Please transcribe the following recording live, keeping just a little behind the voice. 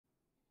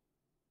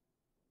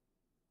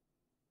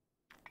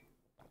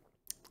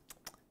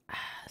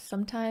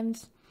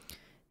Sometimes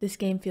this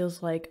game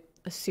feels like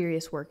a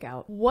serious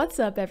workout. What's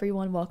up,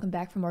 everyone? Welcome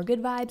back for more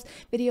good vibes,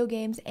 video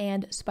games,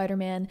 and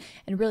Spider-Man.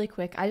 And really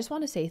quick, I just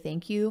want to say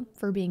thank you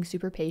for being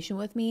super patient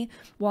with me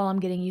while I'm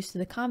getting used to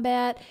the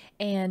combat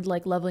and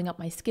like leveling up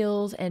my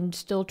skills and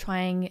still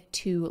trying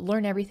to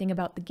learn everything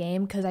about the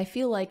game, because I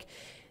feel like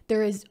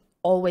there is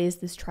always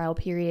this trial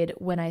period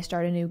when I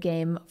start a new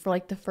game. For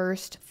like the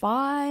first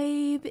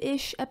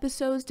 5-ish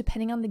episodes,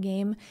 depending on the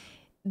game,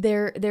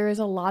 there is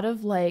a lot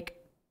of like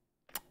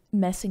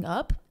messing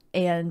up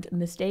and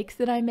mistakes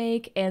that I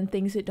make and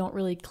things that don't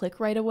really click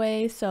right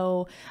away.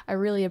 So I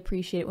really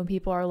appreciate when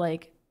people are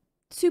like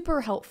super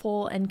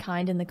helpful and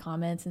kind in the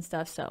comments and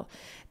stuff. So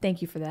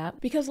thank you for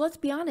that. Because let's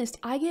be honest,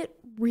 I get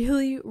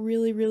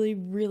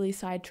really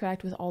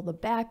sidetracked with all the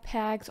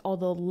backpacks, all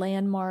the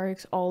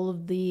landmarks, all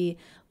of the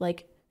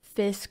like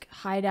Fisk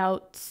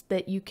hideouts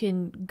that you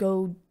can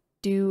go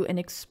do and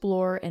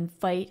explore and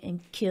fight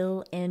and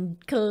kill and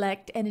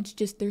collect. And it's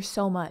just, there's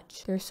so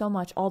much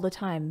all the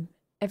time,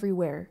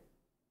 everywhere.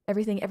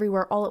 Everything,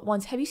 everywhere, all at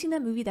once. Have you seen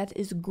that movie? That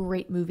is a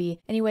great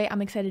movie. Anyway,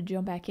 I'm excited to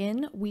jump back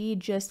in. We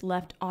just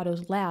left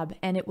Otto's lab,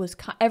 and it was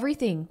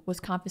everything was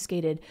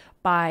confiscated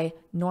by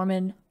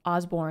Norman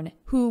Osborn,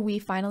 who we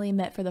finally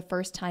met for the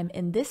first time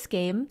in this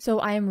game. So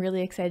I am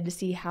really excited to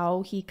see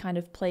how he kind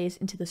of plays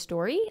into the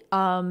story.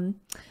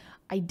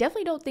 I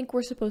definitely don't think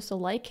we're supposed to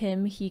like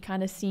him. He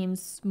kind of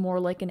seems more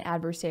like an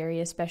adversary,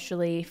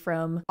 especially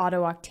from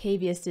Otto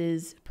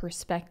Octavius's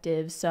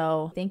perspective.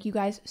 So thank you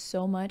guys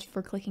so much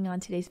for clicking on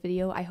today's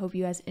video. I hope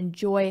you guys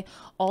enjoy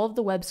all of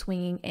the web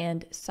swinging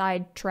and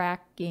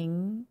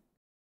sidetracking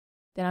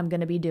that I'm going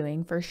to be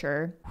doing for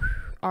sure.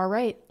 All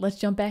right, let's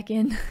jump back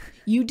in.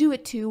 You do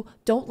it too.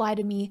 Don't lie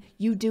to me.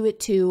 You do it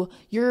too.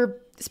 You're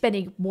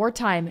spending more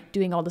time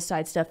doing all the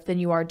side stuff than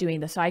you are doing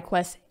the side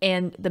quests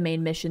and the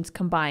main missions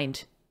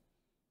combined.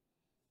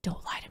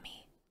 Don't lie to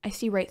me. I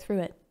see right through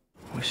it.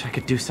 Wish I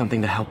could do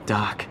something to help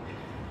Doc.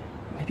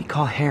 Maybe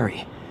call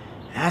Harry.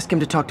 Ask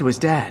him to talk to his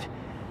dad.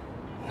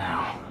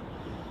 No.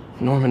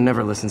 Norman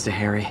never listens to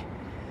Harry.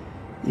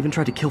 Even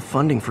tried to kill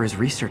funding for his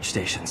research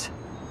stations.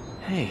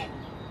 Hey,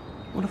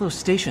 one of those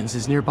stations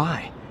is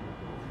nearby.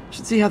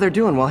 Should see how they're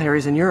doing while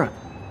Harry's in Europe.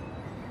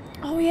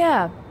 Oh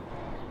yeah.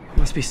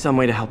 Must be some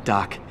way to help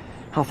Doc.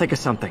 I'll think of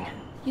something.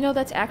 You know,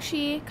 that's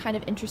actually kind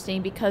of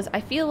interesting because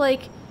I feel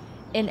like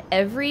in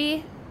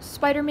every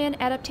Spider-Man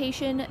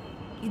adaptation,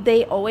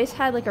 they always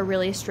had like a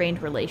really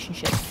strained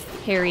relationship,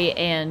 Harry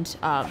and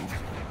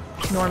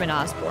Norman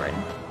Osborn.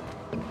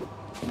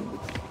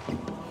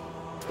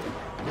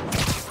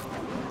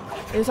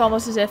 It was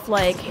almost as if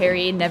like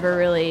Harry never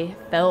really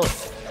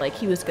felt like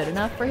he was good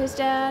enough for his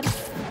dad.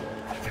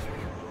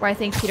 Where I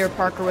think Peter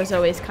Parker was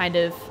always kind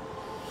of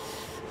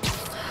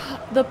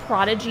the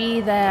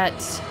prodigy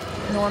that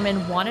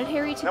Norman wanted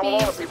Harry to be. Now, a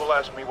lot of people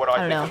ask me what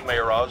I think of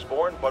Mayor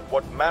Osborn, but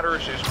what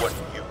matters is what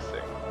you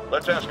think.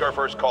 Let's ask our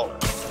first caller.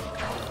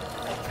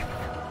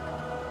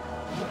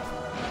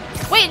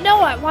 Wait,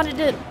 no, I wanted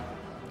to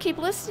keep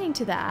listening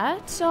to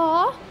that.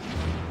 So,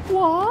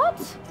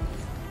 what?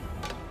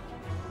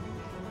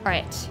 All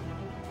right.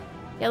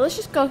 Yeah, let's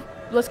just go.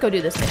 Let's go do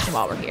this mission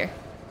while we're here.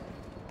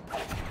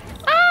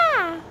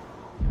 Ah!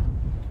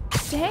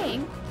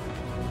 Dang.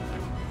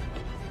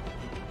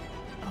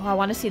 Oh, I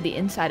want to see the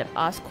inside of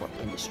Oscorp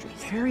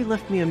Industries. Harry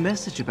left me a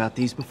message about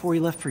these before he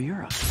left for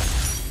Europe.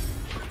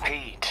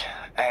 Pete,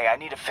 hey, I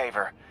need a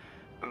favor.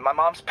 My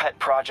mom's pet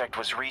project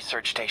was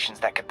research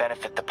stations that could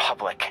benefit the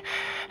public.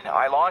 Now,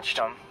 I launched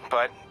them,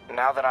 but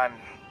now that I'm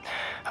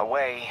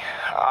away,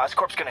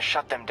 Oscorp's gonna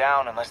shut them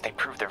down unless they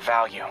prove their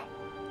value.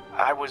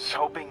 I was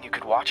hoping you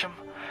could watch them.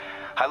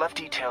 I left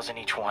details in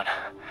each one.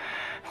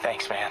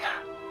 Thanks, man.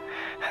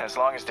 As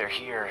long as they're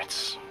here,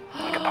 it's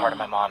like a part of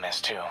my mom is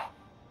too.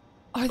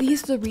 Are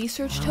these the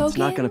research tokens? It's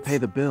not gonna pay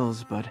the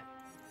bills, but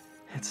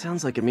it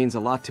sounds like it means a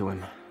lot to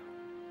him.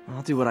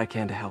 I'll do what I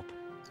can to help.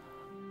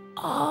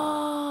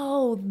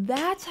 Oh,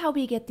 that's how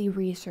we get the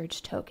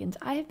research tokens.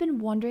 I have been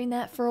wondering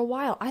that for a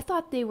while. I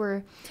thought they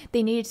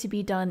needed to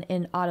be done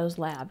in Otto's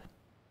lab.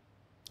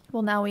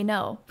 Well, now we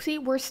know. See,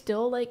 we're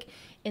still like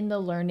in the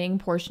learning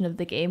portion of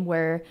the game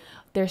where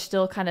they're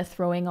still kind of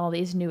throwing all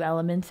these new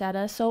elements at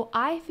us. So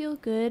I feel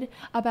good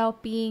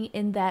about being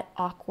in that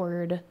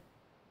awkward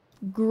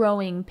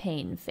growing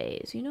pain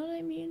phase. You know what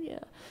I mean? Yeah.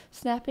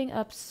 Snapping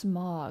up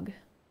smog.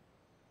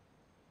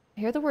 I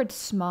hear the word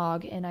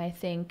smog and I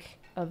think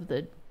of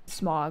the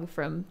Smog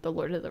from The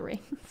Lord of the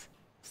Rings.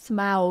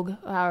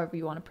 Smaug, however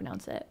you want to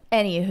pronounce it.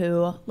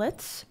 Anywho,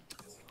 let's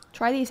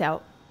try these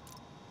out.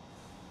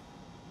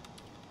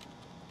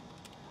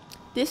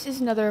 This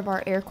is another of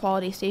our air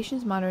quality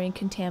stations monitoring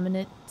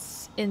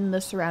contaminants in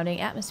the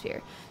surrounding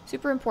atmosphere.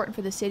 Super important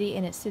for the city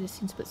and its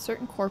citizens, but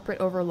certain corporate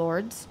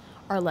overlords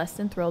are less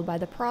than thrilled by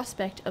the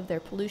prospect of their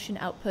pollution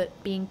output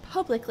being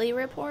publicly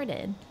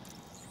reported.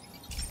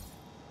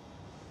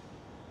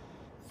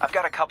 I've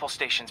got a couple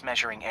stations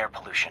measuring air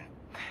pollution.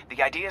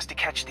 The idea is to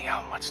catch the,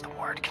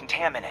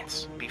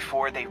 contaminants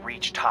before they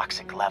reach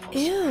toxic levels.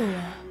 Ew.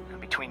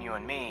 Between you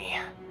and me,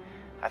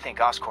 I think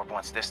Oscorp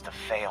wants this to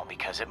fail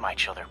because it might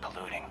show they're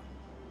polluting.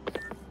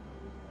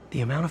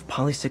 The amount of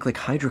polycyclic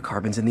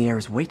hydrocarbons in the air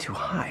is way too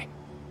high.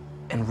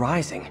 And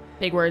rising.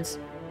 Big words.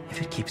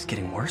 If it keeps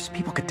getting worse,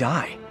 people could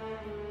die.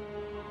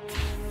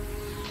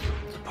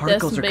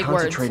 Particles are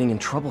concentrating in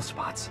trouble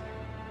spots,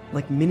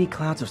 like mini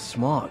clouds of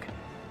smog.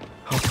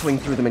 I'll swing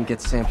through them and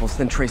get samples,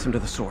 then trace them to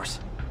the source.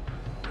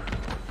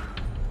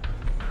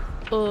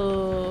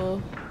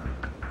 So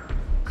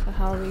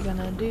how are we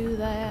gonna do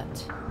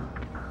that?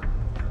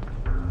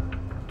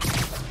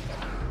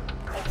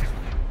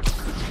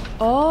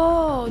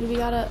 Oh, do we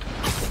gotta...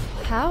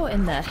 How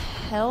in the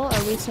hell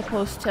are we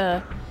supposed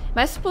to... Am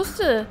I supposed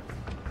to,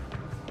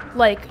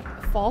 like,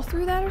 fall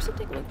through that or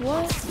something? Like,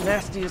 what?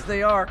 Nasty as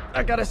they are,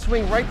 I gotta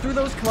swing right through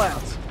those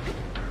clouds.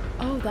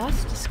 Oh,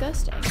 that's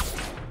disgusting.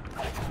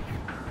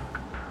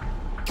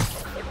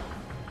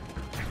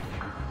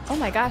 Oh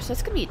my gosh,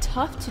 that's gonna be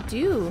tough to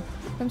do.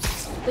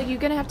 Like, you're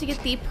gonna have to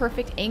get the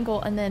perfect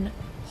angle and then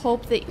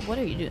hope that... What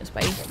are you doing,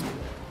 Spidey?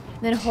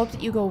 And then hope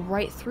that you go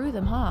right through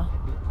them, huh?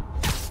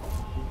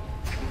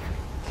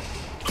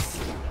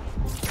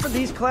 For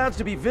these clouds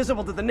to be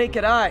visible to the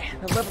naked eye,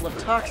 the level of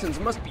toxins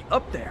must be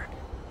up there.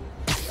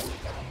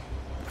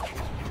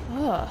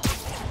 Ugh.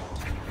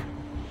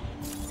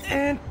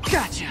 And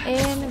gotcha!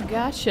 And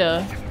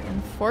gotcha,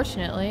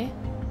 unfortunately.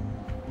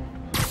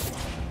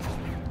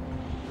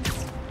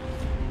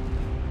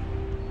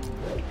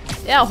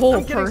 Yeah, whole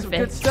I'm getting some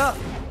good stuff.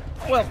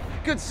 Well,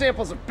 good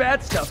samples of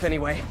bad stuff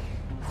anyway.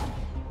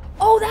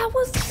 Oh, that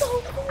was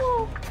so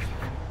cool!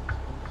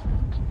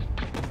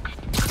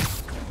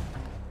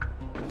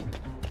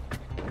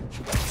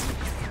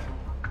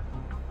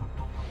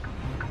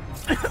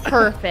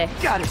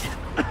 Perfect. Got it.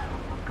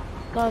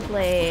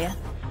 Lovely.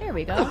 There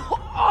we go.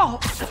 Oh,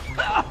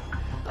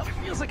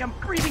 feels like I'm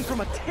breathing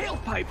from a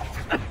tailpipe.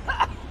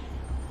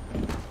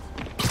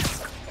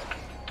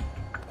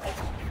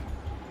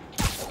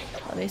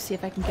 Let me see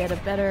if I can get a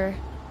better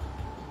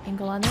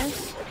angle on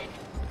this.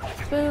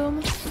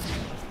 Boom.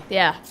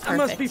 Yeah, perfect. I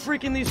must be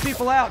freaking these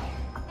people out.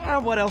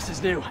 What else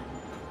is new?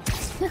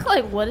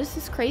 Like, what is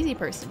this crazy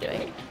person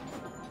doing?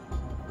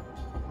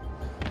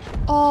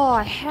 Oh,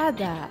 I had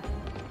that.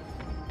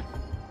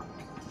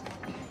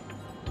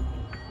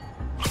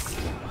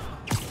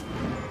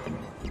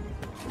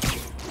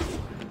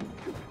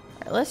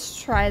 Alright,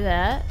 let's try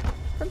that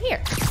from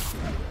here.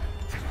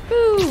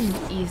 Boom!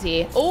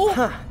 Easy. Oh!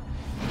 Huh.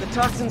 The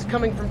toxin's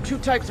coming from 2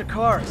 types of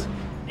cars,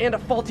 and a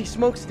faulty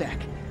smokestack.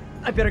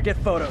 I better get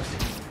photos.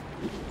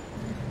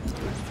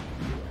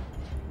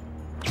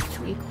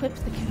 We equipped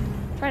the...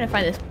 I'm trying to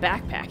find this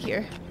backpack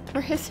here.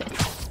 Where is it?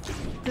 Is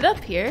it up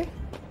here?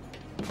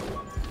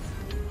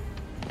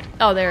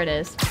 Oh, there it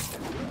is.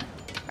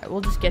 Alright,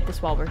 we'll just get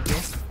this while we're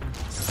here.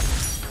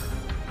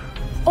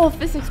 Oh,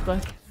 physics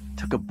book.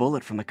 Took a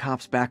bullet from the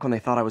cops back when they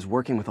thought I was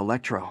working with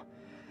Electro.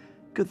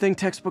 Good thing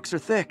textbooks are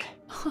thick.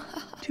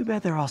 Too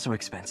bad they're also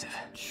expensive.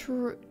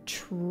 True.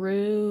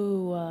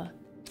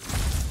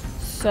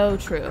 So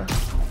true.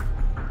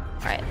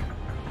 Alright.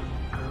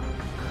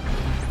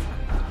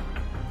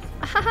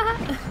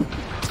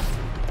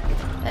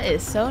 That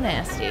is so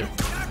nasty.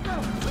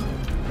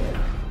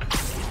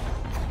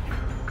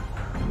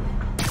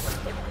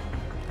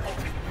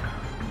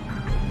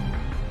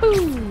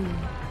 Boom!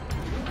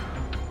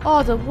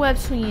 Oh, the web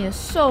swinging is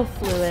so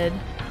fluid.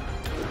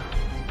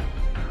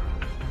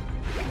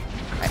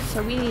 Alright,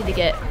 so we need to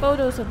get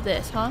photos of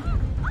this, huh?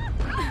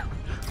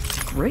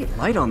 Great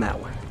light on that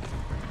one.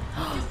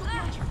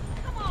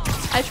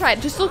 I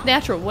tried. Just look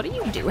natural. What are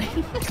you doing?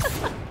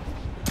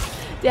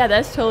 Yeah,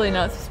 that's totally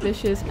not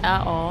suspicious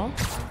at all.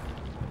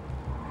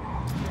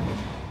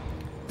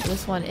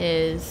 This one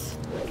is...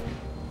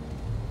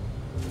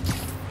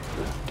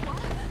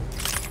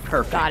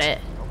 Perfect. Got it.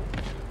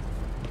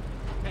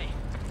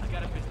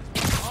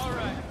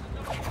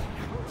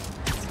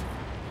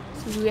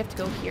 So do we have to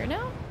go here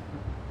now?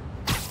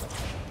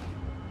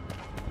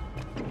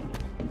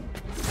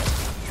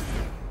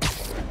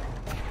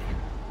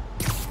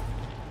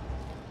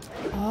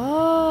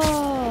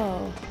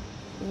 Oh.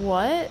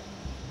 What?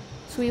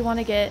 So we want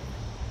to get...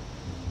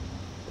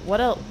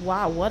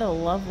 Wow, what a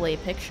lovely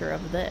picture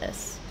of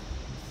this.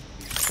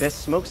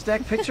 Best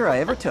smokestack picture I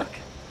ever took.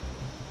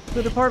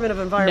 The Department of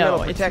Environmental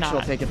No, it's Protection will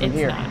not. take it from It's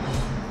here.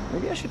 not.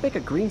 Maybe I should make a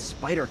green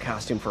spider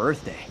costume for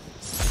Earth Day.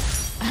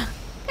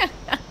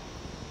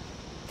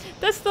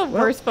 That's the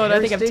worst photo I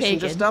think I've Station taken.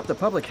 just stopped a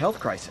public health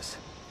crisis.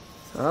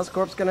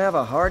 Oscorp's gonna have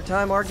a hard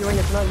time arguing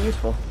it's not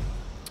useful.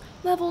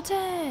 Level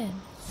 10.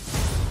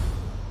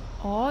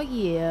 Oh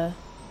yeah.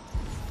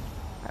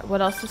 Alright,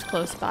 what else is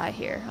close by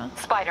here, huh?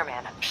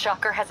 Spiderman,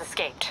 Shocker has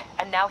escaped,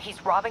 and now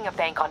he's robbing a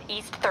bank on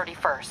East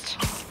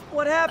 31st.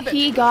 What happened?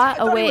 He got I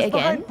thought away he was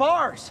again? behind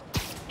bars.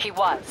 He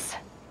was,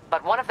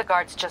 but one of the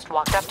guards just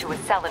walked up to his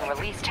cell and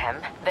released him,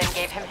 then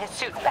gave him his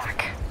suit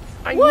back.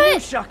 I What? knew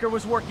Shocker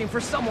was working for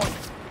someone.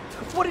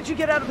 What did you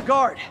get out of the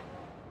guard?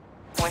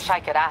 Wish I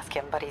could ask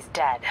him, but he's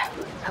dead.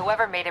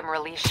 Whoever made him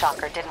release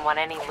Shocker didn't want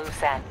any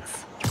loose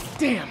ends.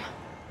 Damn.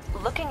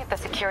 Looking at the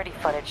security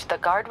footage, the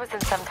guard was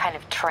in some kind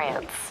of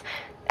trance.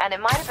 And it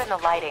might have been the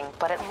lighting,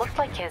 but it looked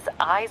like his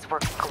eyes were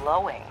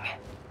glowing.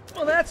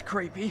 Well, that's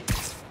creepy.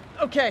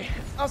 Okay,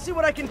 I'll see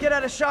what I can get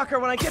out of Shocker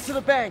when I get to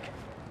the bank.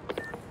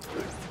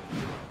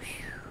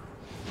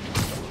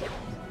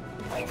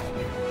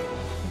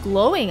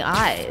 Glowing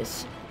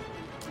eyes.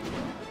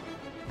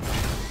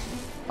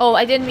 Oh,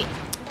 I didn't mean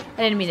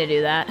to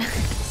do that.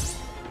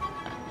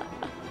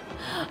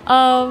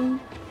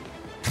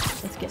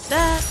 Let's get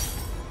that.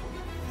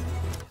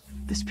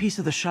 This piece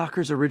of the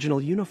Shocker's original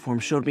uniform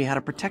showed me how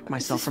to protect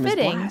myself from his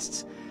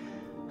blasts.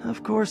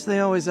 Of course,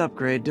 they always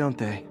upgrade, don't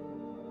they?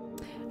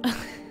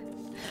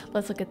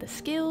 Let's look at the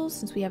skills,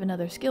 since we have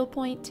another skill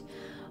point.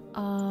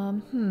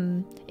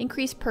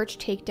 Increase perch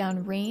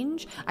takedown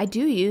range. I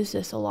do use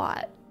this a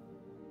lot,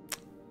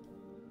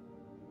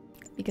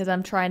 because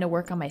I'm trying to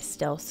work on my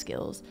stealth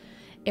skills.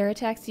 Air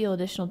attacks deal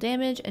additional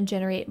damage and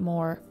generate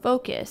more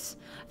focus.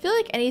 I feel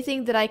like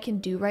anything that I can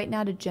do right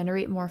now to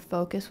generate more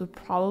focus would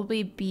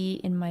probably be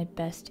in my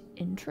best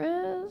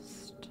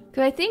interest.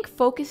 Because I think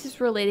focus is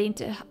related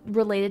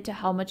to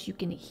how much you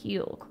can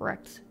heal,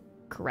 correct?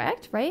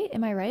 Correct, right?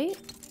 Am I right?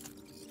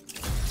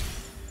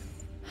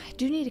 I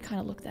do need to kind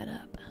of look that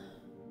up.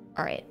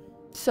 All right,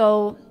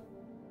 so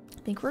I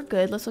think we're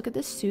good. Let's look at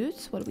the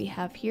suits. What do we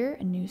have here?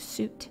 A new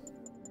suit.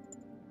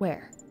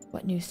 Where?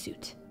 What new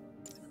suit?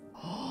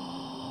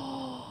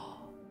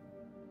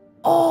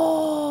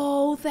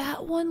 Oh,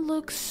 that one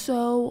looks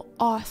so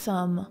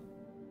awesome.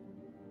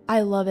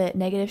 I love it.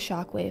 Negative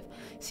shockwave.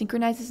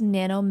 Synchronizes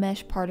nano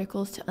mesh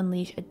particles to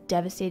unleash a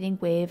devastating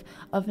wave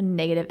of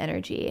negative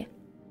energy.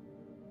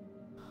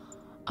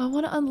 I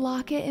want to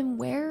unlock it and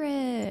wear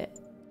it.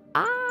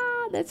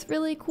 Ah, that's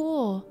really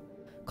cool.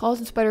 Calls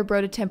in Spider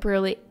Bro to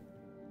temporarily...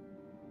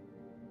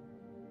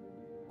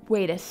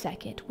 Wait a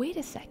second. Leap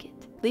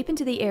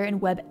into the air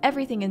and web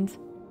everything in...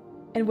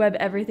 web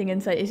everything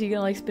in sight. Is he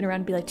gonna like spin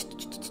around and be like...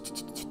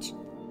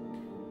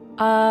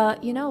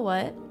 You know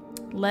what?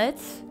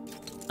 Let's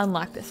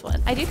unlock this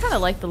one. I do kind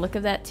of like the look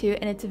of that too,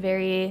 and it's a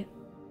very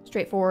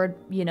straightforward,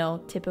 you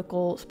know,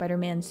 typical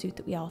Spider-Man suit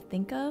that we all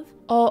think of.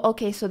 Oh,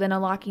 okay, so then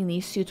unlocking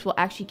these suits will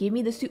actually give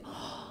me the suit.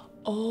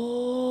 Oh,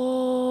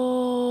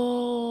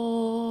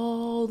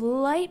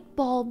 light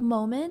bulb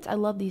moment. I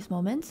love these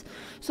moments.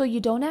 So you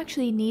don't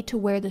actually need to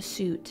wear the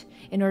suit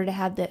in order to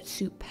have that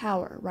suit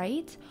power,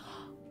 right?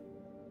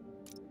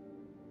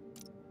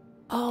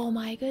 Oh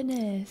my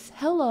goodness.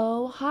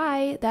 Hello.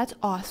 Hi. That's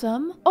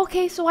awesome.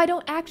 Okay, so I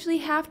don't actually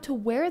have to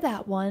wear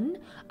that one.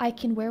 I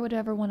can wear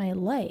whatever one I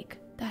like.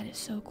 That is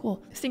so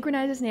cool.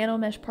 Synchronizes nano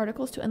mesh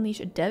particles to unleash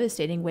a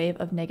devastating wave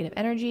of negative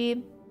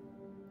energy.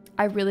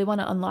 I really want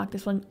to unlock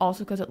this one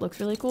also because it looks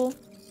really cool,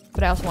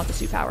 but I also want the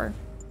suit power.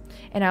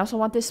 And I also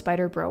want this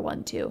Spider Bro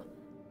one too.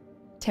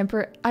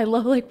 I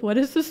love, like, what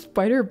does the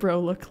Spider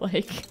Bro look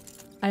like?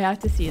 I have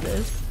to see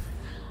this.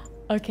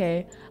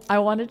 Okay, I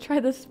want to try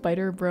the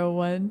Spider Bro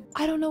one.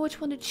 I don't know which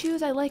one to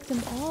choose. I like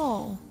them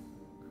all.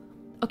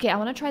 Okay, I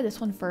want to try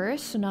this one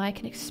first, so now I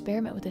can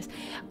experiment with this.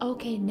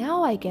 Okay,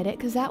 now I get it,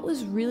 because that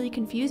was really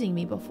confusing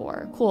me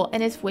before. Cool,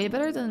 and it's way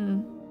better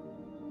than...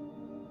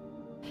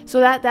 So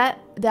that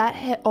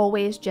had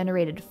always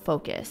generated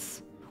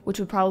focus, which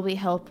would probably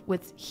help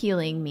with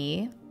healing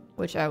me,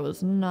 which I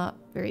was not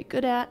very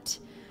good at.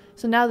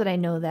 So now that I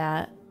know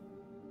that,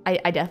 I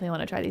definitely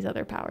want to try these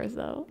other powers,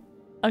 though.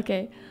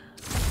 Okay.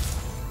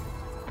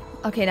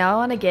 Okay, now I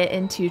want to get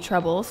into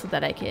trouble so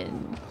that I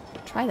can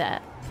try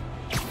that.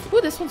 Ooh,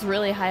 this one's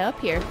really high up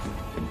here.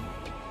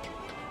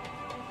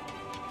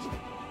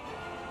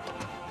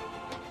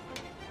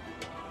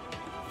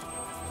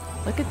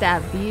 Look at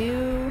that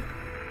view.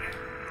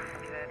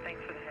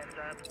 Thanks for the heads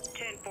up.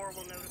 10-4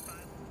 will notify.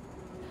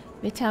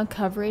 Midtown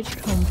coverage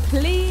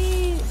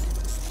complete.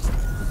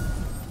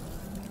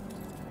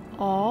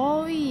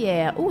 Oh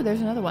yeah. Ooh,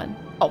 there's another one.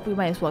 Oh, we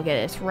might as well get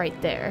it. It's right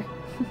there.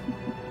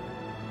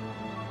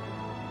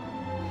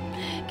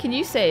 Can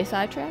you say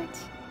sidetracked?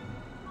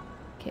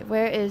 Okay,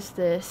 where is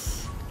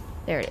this?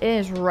 There it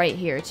is, right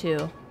here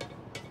too.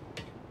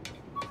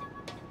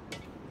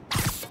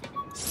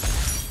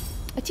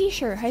 A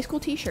t-shirt, high school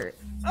t-shirt.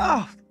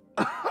 Oh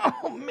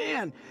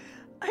man.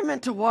 I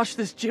meant to wash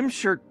this gym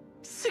shirt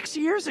 6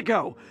 years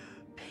ago.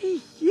 Hey,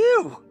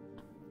 you.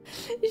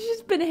 He's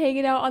just been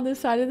hanging out on the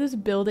side of this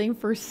building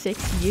for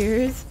 6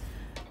 years.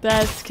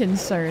 That's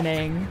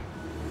concerning.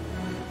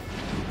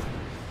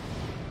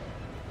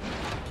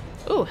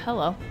 Ooh,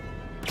 hello.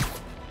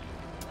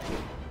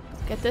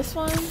 Get this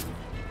one.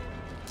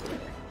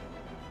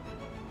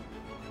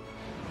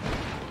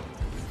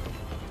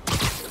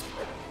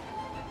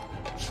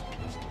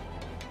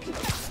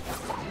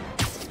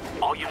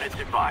 All units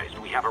advised,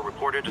 we have a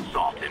reported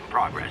assault in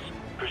progress.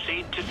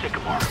 Proceed to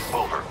Sycamore.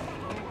 Over.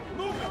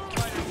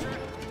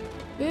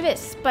 Move it,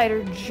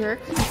 Spider Jerk.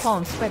 I call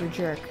him Spider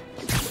Jerk.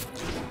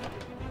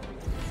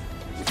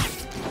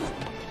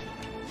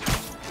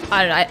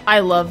 I don't know, I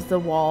love the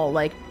wall,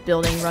 like,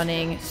 building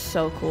running.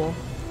 So cool.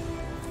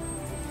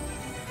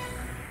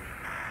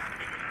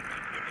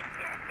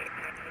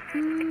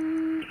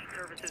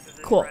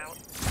 Cool.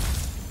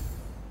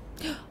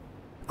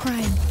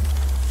 Crime.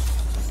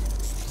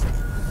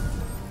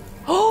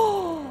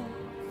 Oh!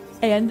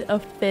 And a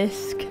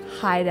Fisk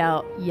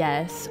hideout.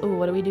 Yes. Oh,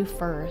 what do we do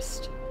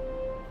first?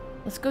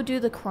 Let's go do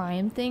the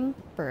crime thing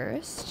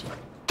first.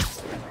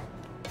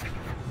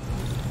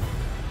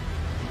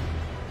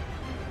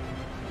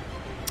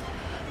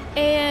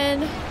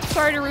 And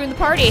sorry to ruin the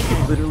party.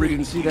 Literally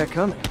didn't see that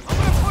coming.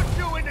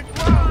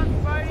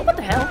 What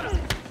the hell?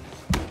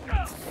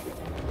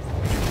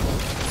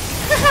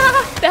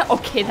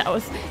 Okay, that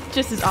was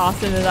just as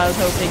awesome as I was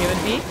hoping it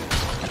would be.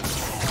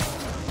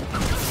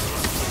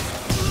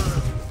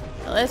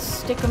 Let's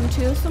stick them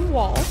to some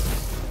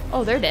walls.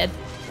 Oh, they're dead.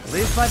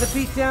 Live by the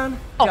beatdown,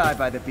 die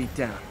by the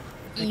beatdown.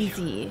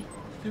 Easy.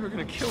 They were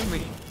gonna kill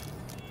me.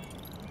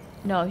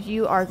 No,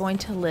 you are going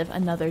to live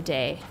another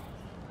day.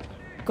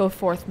 Go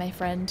forth, my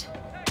friend.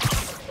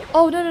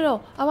 Oh, no, no,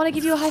 no. I want to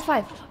give you a high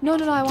five. No,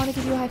 no, no. I want to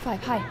give you a high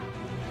five. Hi.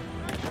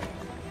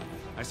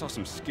 I saw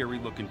some scary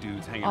looking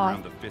dudes hanging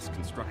around the Fisk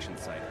construction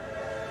site.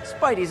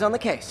 Spidey's on the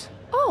case.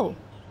 Oh.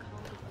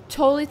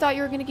 Totally thought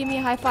you were going to give me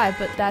a high five,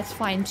 but that's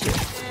fine too.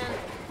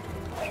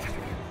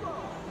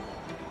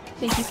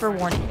 Thank you for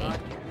warning me.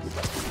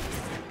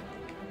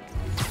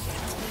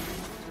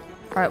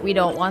 Alright, we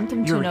don't want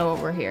them to know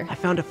we're here. I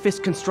found a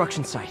Fisk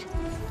construction site.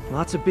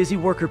 Lots of busy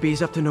worker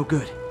bees up to no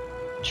good.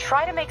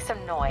 Try to make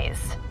some noise.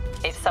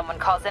 If someone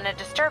calls in a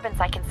disturbance,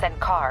 I can send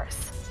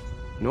cars.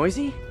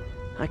 Noisy?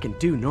 I can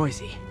do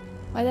noisy.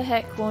 Why the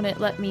heck won't it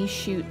let me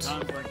shoot?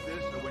 Times like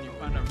this are when you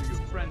find out who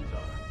your friends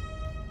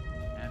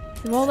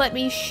are. It won't let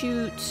me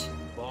shoot.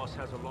 Boss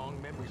has a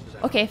long memory for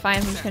that. Okay, fine.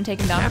 I'm just gonna take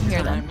him down from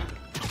here then.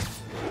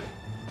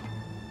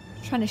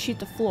 Trying to shoot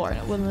the floor and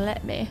it wouldn't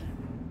let me.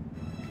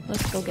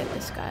 Let's go get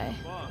this guy.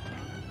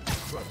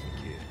 Trust me,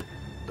 kid.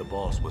 The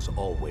boss was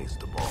always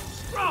the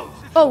boss.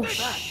 Oh,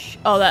 shh.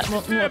 Oh, that.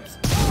 Whoops.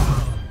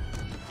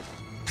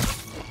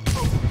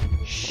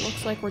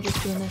 Looks like we're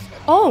just doing this.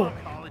 Oh!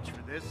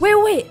 Wait,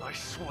 wait! I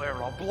swear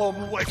I'll blow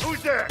him away.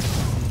 Who's there?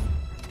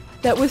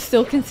 That was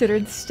still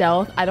considered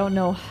stealth. I don't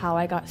know how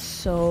I got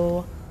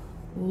so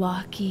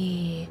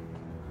lucky.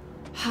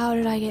 How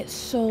did I get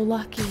so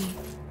lucky?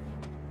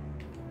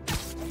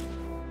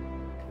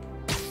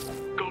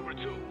 Cobra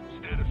 2,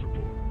 status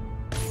report.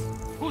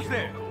 Who's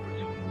there?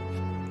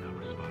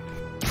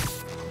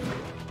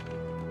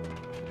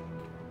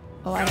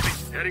 Oh, I...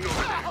 Heading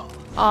over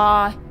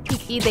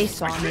there. They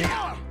saw me.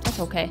 That's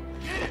okay.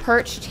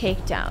 Perch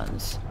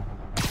takedowns.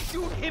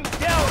 Shoot him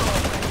down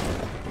already.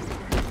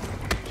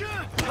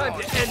 Time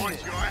to end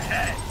this. Your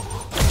head.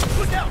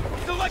 Look out!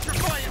 It's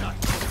electrifying us.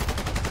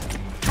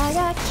 I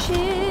got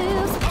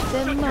chills.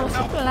 They're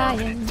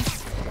multiplying.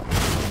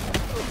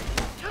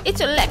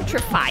 It's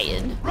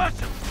electrifying. Rush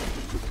him.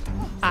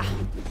 Ah.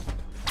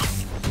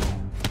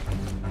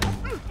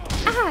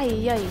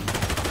 Ay, ay.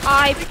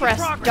 I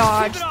press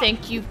dodge.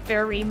 Thank you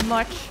very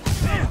much.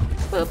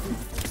 Boop.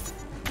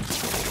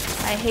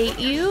 I hate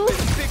you.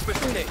 Big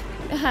mistake.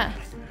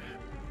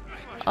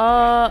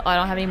 I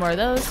don't have any more of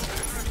those.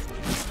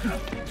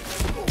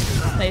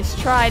 Nice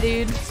try,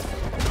 dude.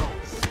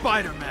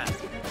 Spiderman.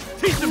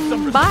 Teach him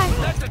some respect. Bye.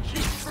 That's a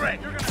cheap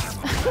trick. You're gonna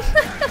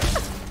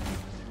have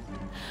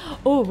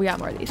Oh, we got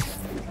more of these.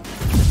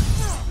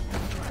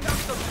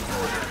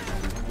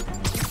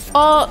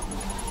 Oh,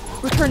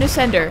 return to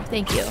sender.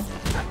 Thank you.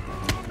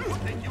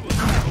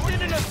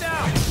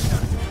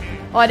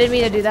 Oh, I didn't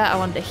mean to do that. I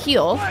wanted to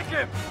heal.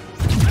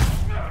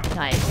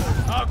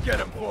 Nice. I'll get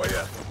him for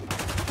you.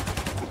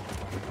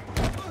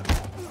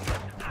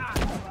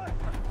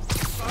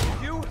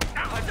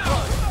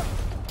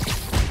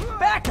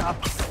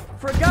 Backup?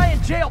 For a guy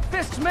in jail,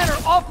 Fisk's men are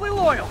awfully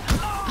loyal.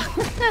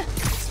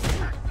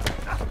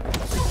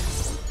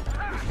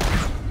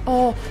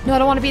 Oh, no, I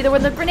don't want to be there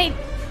when the grenade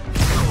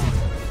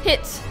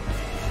hits.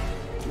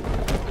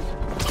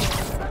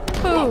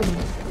 Boom.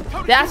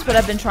 That's what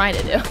I've been trying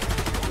to do.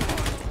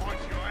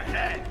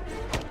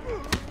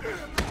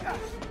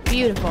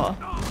 Beautiful.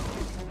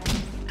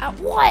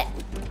 What?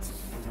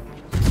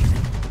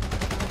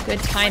 Good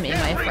timing,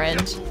 my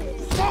friend.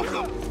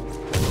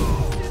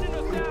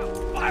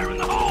 Fire in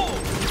the hole!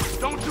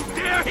 Don't you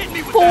dare hit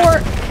me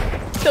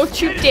with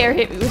Don't you dare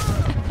hit me with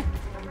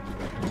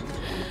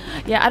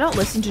Yeah, I don't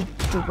listen to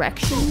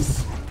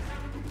directions.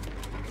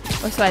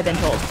 Or so I've been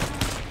told.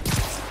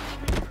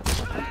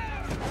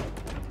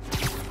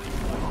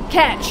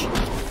 Catch!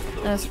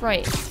 That's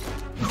right.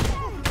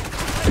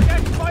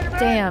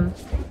 Damn.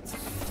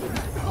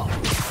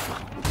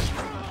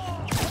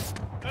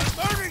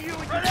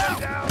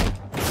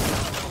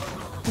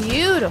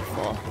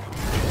 Beautiful.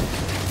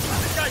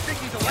 This guy think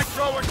he's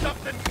electro or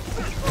something?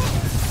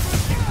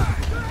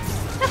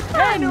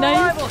 Hey, new Nice.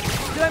 arrival!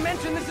 Did I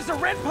mention this is a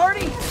rent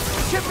party?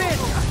 Chip in!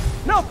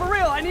 No, for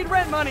real, I need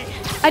rent money!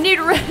 I need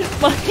rent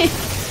money.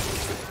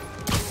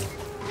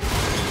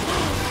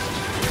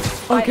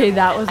 Okay,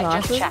 that was I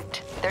awesome. just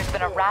checked. There's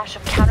been a rash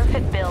of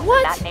counterfeit bills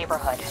in that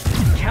neighborhood.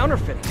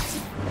 Counterfeiting?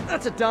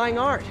 That's a dying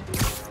art.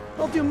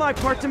 I'll do my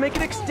part to make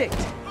it extinct.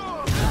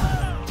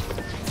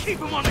 Keep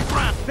him on the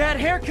ground! Bad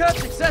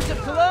haircuts, excessive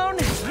cologne.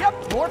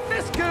 Yep, more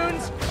Fisk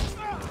goons.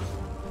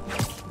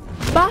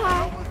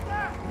 Bye.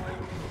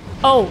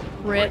 Oh,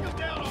 rip. No.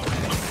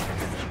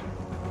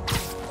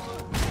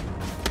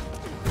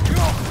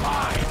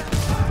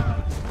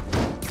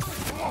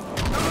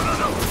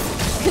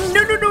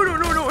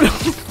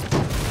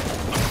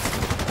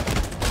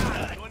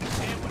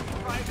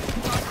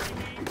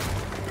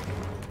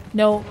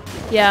 No.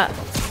 Yeah.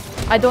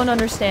 I don't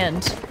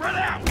understand.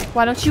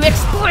 Why don't you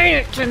explain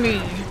it to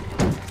me?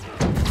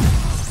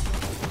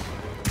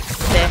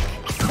 Sick.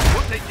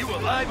 We'll take you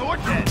alive or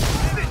dead.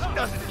 This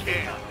doesn't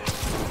care.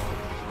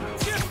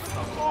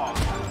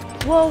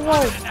 Whoa.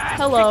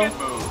 Hello.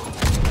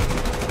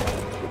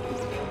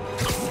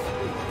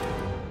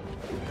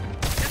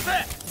 Get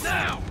back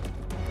now.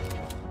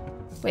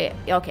 Wait,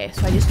 okay,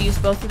 so I just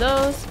used both of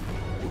those.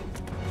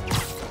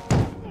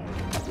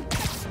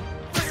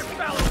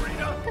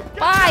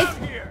 Bye!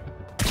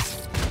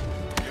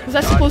 Was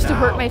that supposed to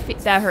hurt my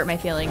that hurt my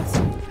feelings?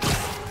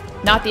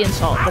 Not the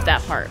insult, but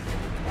that part.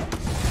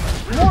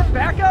 More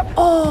backup?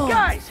 Oh!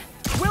 Guys!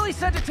 Willie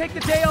said to take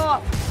the day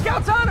off.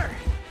 Scout's honor!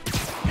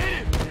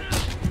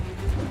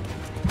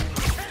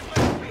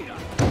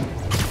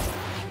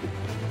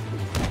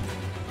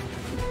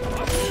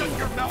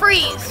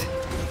 Freeze!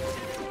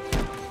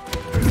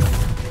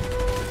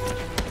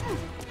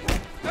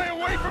 Stay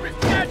away from his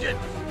gadget.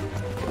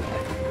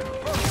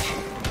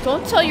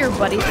 Don't tell your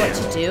buddies what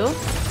to do.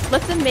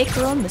 Let them make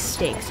their own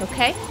mistakes,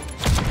 okay?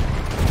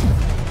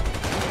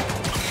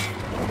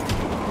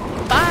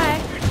 Bye!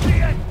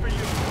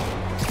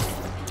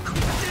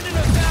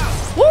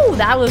 Woo,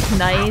 that was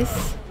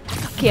nice.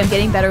 Okay, I'm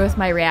getting better with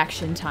my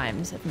reaction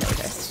times, I've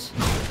noticed.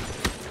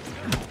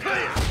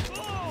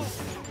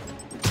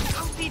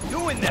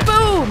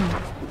 Boom!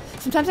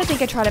 Sometimes I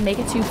think I try to make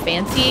it too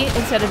fancy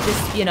instead of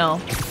just, you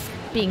know,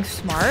 being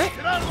smart.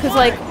 Because,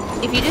 like,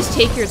 if you just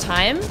take your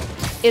time,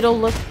 it'll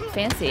look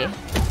fancy.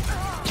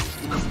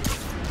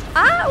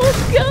 Ah,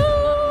 let's go!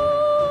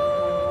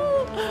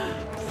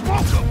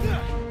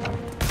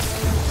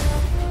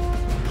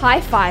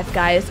 High five,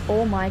 guys.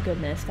 Oh my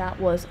goodness, that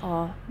was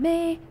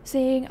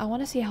amazing. I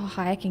want to see how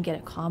high I can get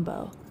a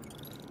combo.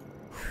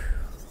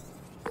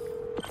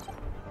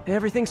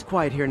 Everything's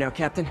quiet here now,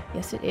 Captain.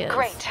 Yes, it is.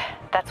 Great.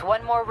 That's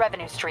one more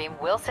revenue stream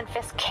Wilson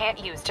Fisk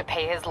can't use to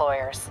pay his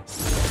lawyers.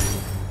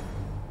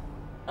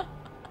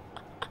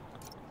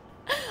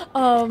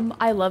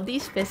 I love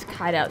these Fisk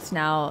hideouts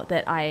now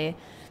that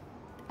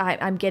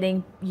I'm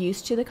getting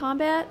used to the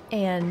combat,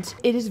 and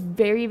it is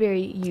very,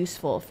 very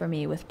useful for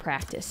me with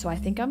practice. So I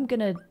think I'm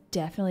gonna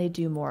definitely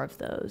do more of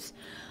those.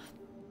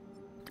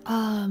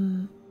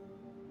 Oh,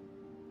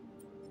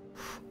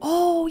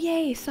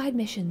 yay, side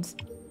missions.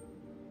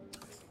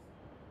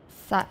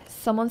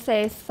 Someone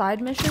say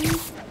side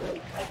missions?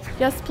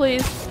 Yes,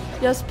 please.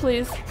 Yes,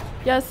 please.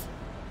 Yes.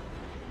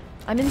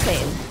 I'm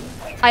insane.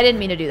 I didn't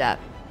mean to do that.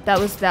 That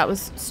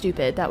was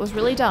stupid. That was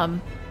really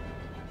dumb.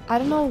 I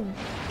don't know.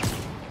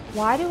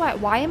 Why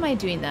am I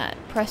doing that?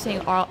 Pressing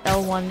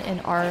L1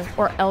 and R,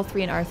 or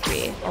L3 and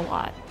R3 a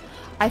lot.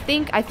 I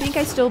think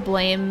I still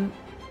blame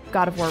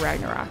God of War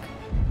Ragnarok.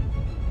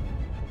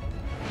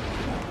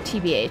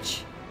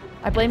 TBH.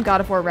 I blame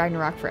God of War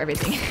Ragnarok for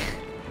everything.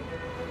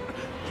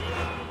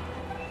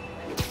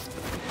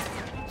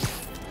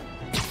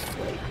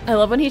 I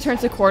love when he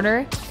turns the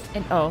corner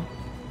and oh,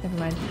 never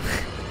mind.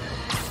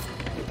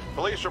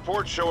 Police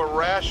reports show a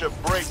rash of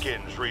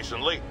break-ins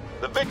recently.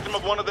 The victim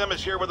of one of them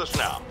is here with us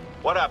now.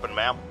 What happened,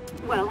 ma'am?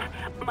 Well,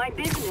 my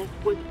business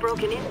was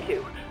broken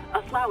into.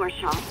 A flower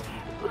shop.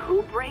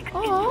 Who breaks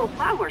into a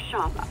flower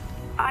shop?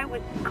 I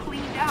was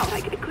cleaned out.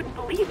 I couldn't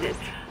believe it.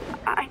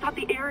 I thought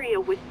the area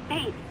was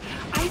safe.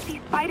 I see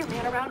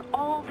Spider-Man around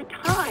all the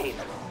time.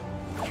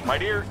 My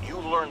dear, you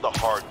learned the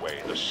hard way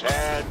the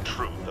sad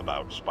truth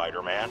about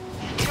Spider-Man.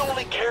 He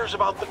only cares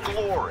about the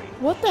glory.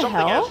 What the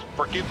Something hell? as,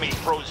 forgive me,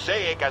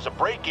 prosaic as a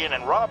break-in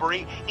and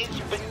robbery is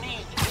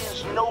beneath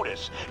his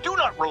notice. Do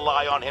not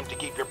rely on him to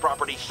keep your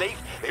property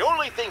safe. The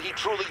only thing he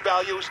truly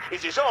values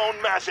is his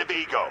own massive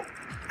ego.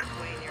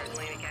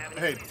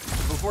 Hey,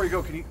 before you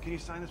go, can you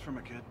sign this for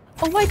my kid?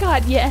 Oh my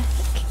god, yes.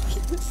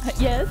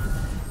 Yes.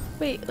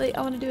 Wait,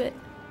 I want to do it.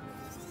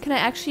 Can I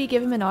actually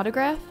give him an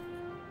autograph?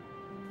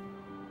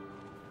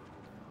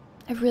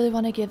 I really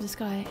want to give this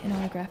guy an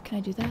autograph. Can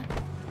I do that?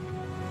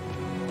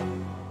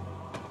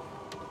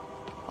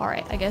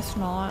 Alright, I guess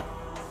not.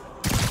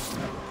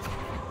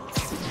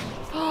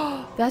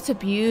 Oh, that's a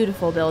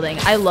beautiful building.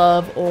 I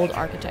love old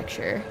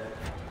architecture.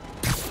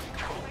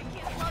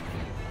 Oh,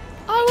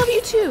 I love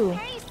you too.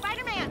 Hey,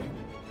 Spider-Man!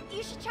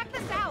 You should check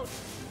this out.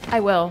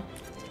 I will.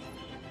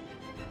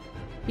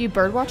 You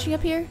bird watching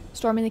up here?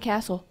 Storming the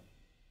castle.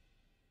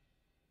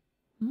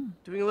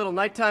 Doing a little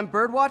nighttime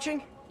bird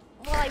watching?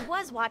 Well, I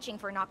was watching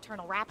for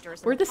nocturnal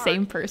raptors. We're the park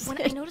same person.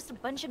 when I noticed a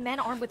bunch of men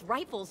armed with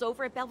rifles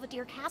over at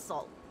Belvedere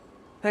Castle.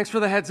 Thanks for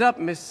the heads up,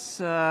 Miss,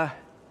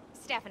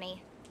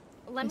 Stephanie,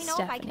 let Miss me know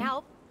if I can Stephanie.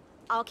 help.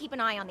 I'll keep an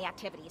eye on the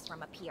activities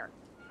from up here.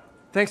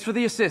 Thanks for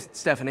the assist,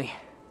 Stephanie.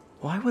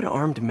 Why would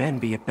armed men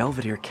be at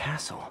Belvedere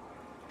Castle?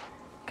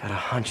 Got a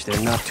hunch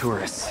they're not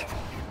tourists.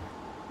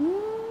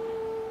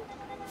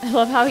 I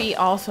love how he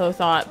also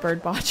thought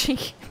bird watching.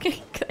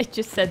 I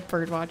just said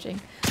bird watching.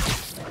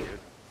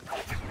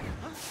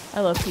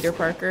 I love Peter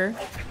Parker.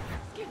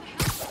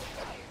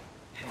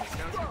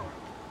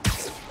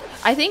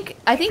 I think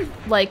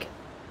like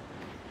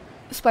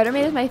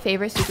Spider-Man is my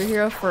favorite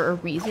superhero for a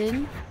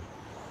reason.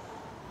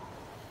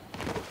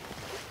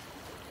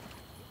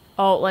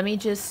 Oh, let me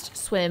just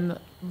swim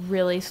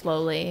really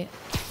slowly.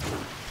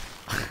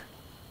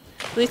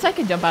 At least I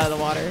can jump out of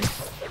the water.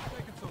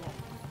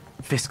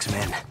 Fisk's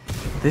men.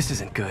 This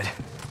isn't good.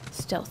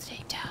 Stealth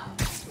takedown.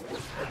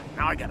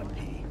 Now I gotta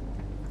pee.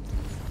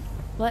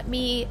 Let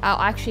me...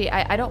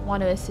 I don't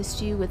want to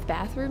assist you with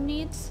bathroom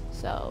needs,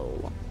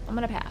 so I'm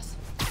gonna pass.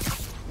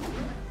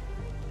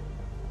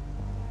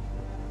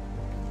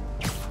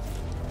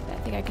 I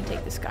think I can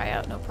take this guy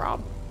out, no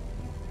problem.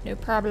 No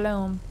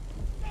problem.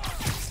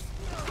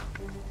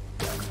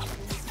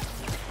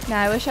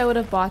 Now, I wish I would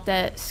have bought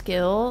that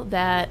skill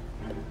that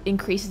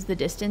increases the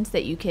distance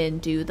that you can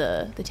do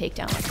the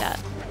takedown like that.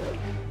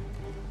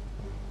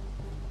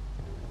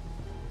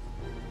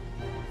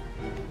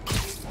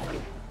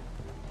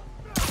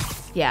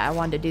 Yeah, I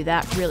wanted to do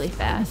that really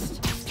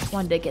fast.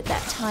 Wanted to get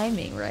that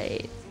timing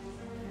right.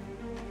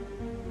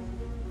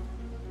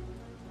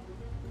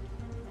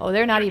 Oh,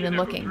 they're not even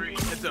looking.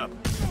 Heads up.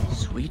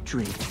 Sweet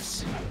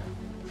dreams.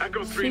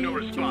 Echo 3, no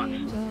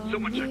response.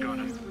 Someone check on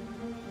him.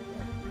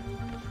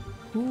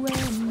 Who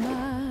am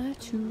I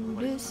to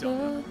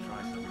disagree?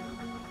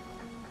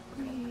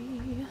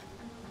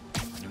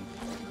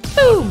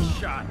 Boom!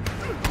 Shot.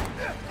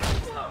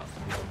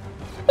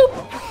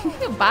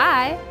 Boop.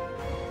 Bye.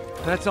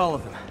 That's all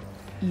of them.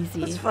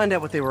 Easy. Let's find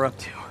out what they were up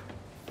to.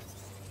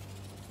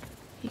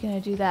 You gonna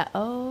do that?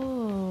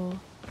 Oh.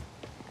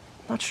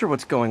 Not sure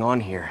what's going on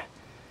here.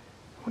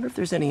 Wonder if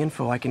there's any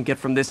info I can get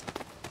from this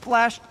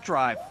flash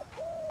drive.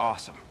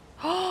 Awesome.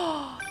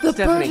 The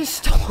Stephanie,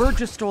 bird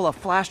just stole a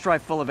flash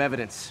drive full of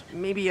evidence.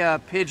 Maybe a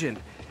pigeon.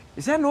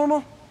 Is that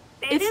normal?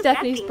 It's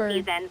Stephanie's bird.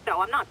 Season,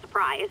 so I'm not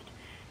surprised.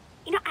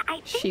 You know,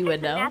 I think she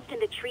would know. Nest in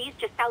the trees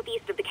just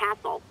southeast of the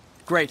castle.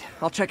 Great,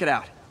 I'll check it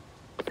out.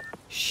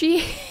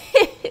 She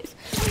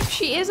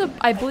is a...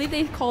 I believe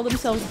they call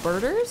themselves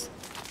birders?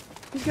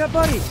 He's got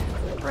buddies.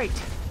 Great.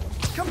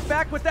 Come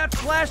back with that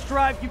flash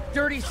drive, you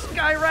dirty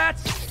sky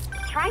rats!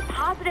 Try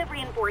positive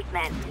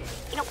reinforcement.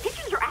 You know,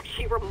 pigeons are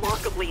actually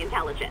remarkably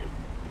intelligent.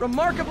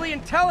 Remarkably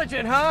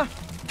intelligent, huh?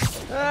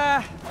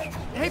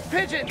 Hey,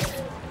 pigeon!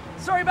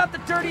 Sorry about the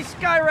dirty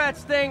sky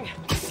rats thing.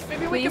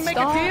 Maybe we can make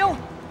a deal?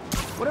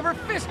 Whatever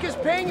Fisk is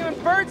paying you in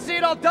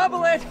birdseed, I'll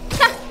double it!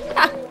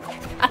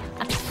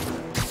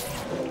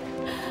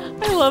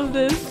 I love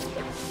this.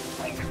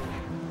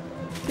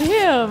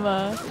 Damn!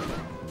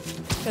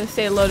 Gotta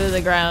stay low to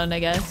the ground, I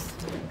guess.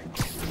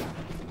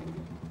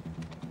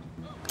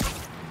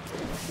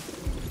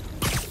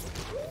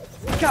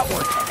 Got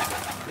one.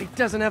 He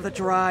doesn't have the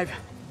drive.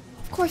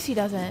 Of course he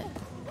doesn't.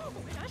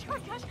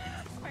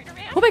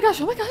 Oh my gosh,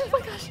 oh my gosh, oh my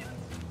gosh.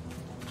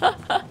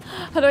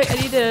 How do I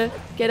need to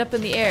get up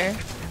in the air.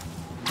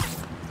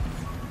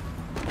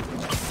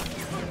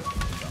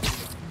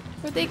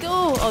 Where'd they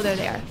go? Oh, there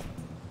they are.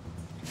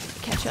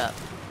 Catch up.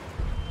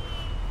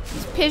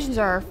 These pigeons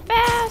are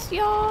fast,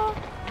 y'all.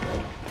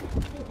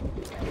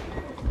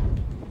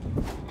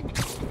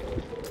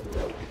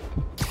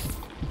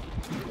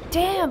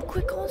 Damn,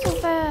 quit going so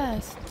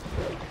fast.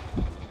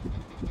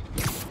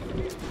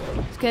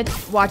 It's good.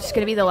 Watch, it's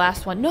gonna be the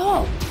last one.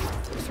 No!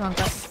 It's wrong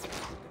button.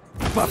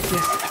 Fuck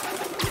this.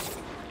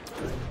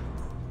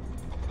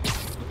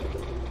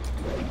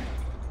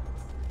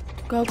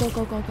 Go, go,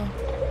 go, go, go.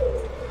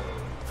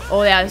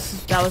 Oh yeah,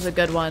 that was a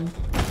good one.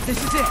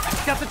 This is it.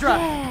 Got the drive.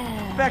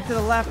 Yeah. Back to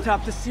the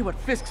laptop to see what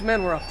Fisk's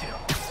men were up to.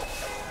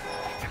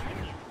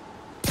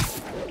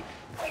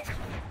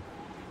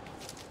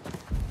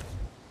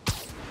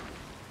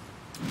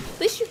 At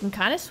least you can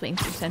kind of swing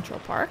through Central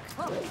Park.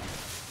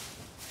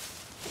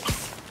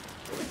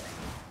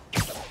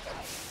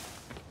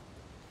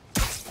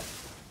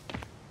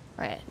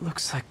 Right.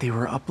 Looks like they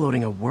were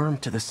uploading a worm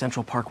to the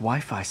Central Park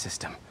Wi-Fi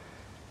system.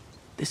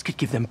 This could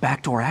give them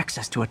backdoor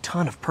access to a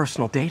ton of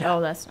personal data.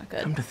 Oh, that's not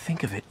good. Come to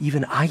think of it,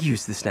 even I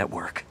use this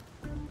network.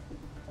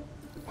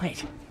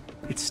 Wait,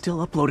 it's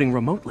still uploading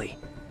remotely.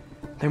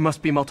 There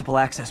must be multiple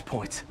access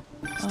points.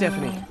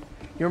 Stephanie,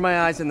 you're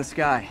my eyes in the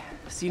sky.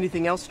 See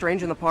anything else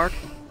strange in the park?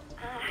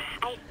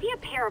 I see a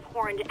pair of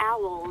horned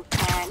owls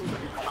and...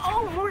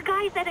 Oh, more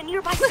guys at a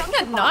nearby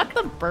junction. Not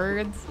the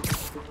birds.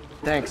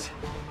 Thanks.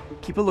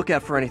 Keep a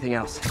lookout for anything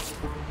else.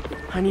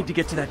 I need to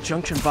get to that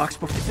junction box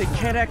before... If they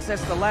can't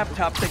access the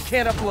laptop, they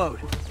can't upload.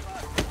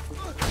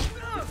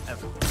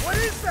 What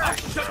is that? I'll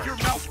shut your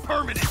mouth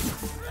permanent.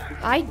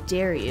 I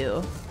dare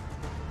you.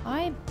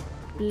 I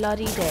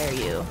bloody dare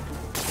you.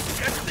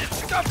 Get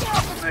this stuff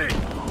off of me!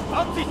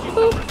 I'll teach you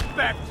some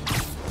respect.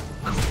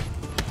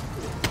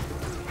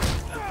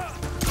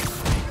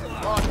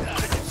 I'm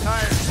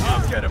tired.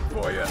 I'll get him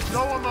for you.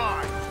 So am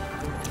I.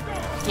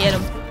 Get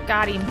him.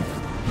 Got him.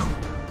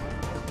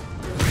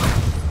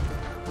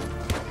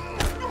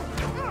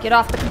 Get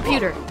off the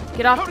computer.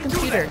 Get off the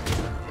computer.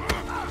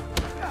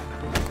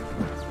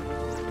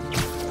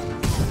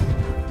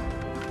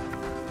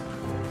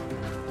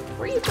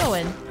 it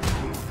going?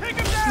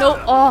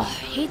 No. Oh, I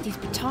hate these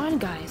baton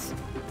guys.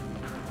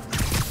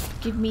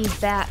 Give me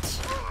that.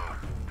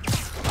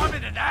 I'm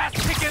in an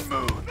ass-kicking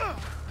mood.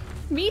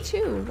 Me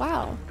too.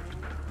 Wow.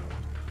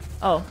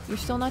 Oh, you're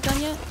still not done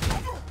yet?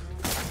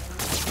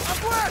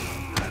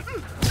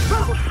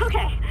 Oh,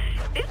 okay.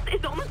 This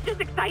is almost as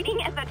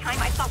exciting as the time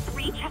I saw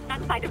 3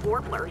 chestnut-sided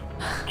warblers.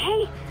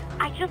 Hey,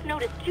 I just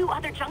noticed 2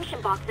 other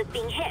junction boxes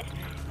being hit.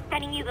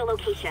 Sending you the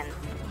location.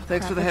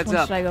 Thanks for the heads Which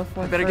one up. should I go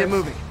for better first? get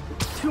moving.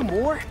 2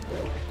 more?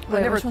 Wait,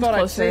 I never which one's thought I'd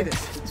closer? say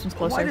this. This one's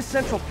closer. Why does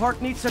Central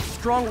Park need such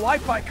strong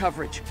Wi-Fi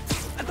coverage?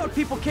 I thought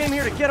people came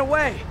here to get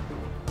away.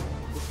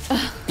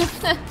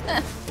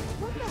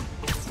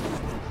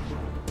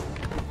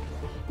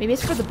 Maybe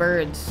it's for the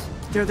birds.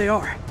 There they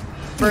are.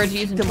 Birds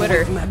using Them away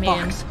Twitter. from that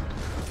Man. box.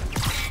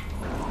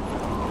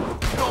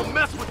 Don't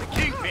mess with the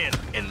Kingpin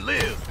and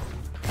live.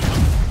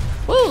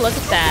 Woo, look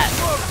at that.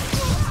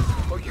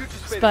 Or you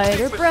just made a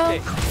Spider big bro.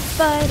 mistake.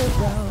 Spider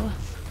bro.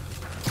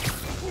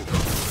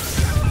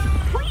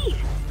 Please!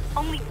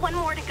 Only 1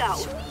 more to go.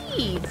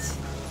 Sweet.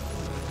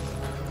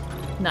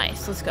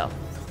 Nice, let's go.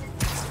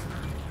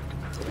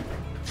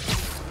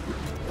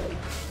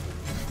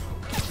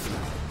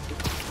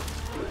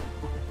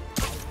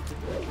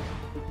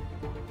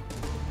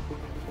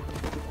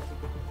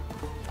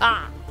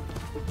 Ah.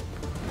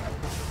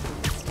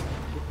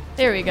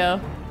 There we go.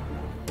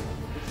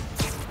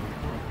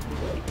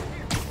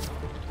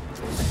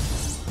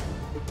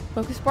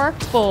 Focus bar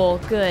full.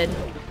 Good.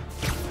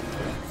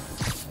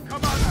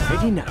 Come on now.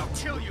 Ready now. I'll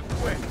kill you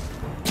quick.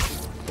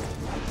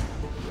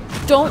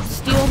 Don't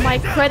steal my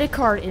credit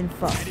card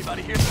info.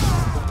 Anybody here?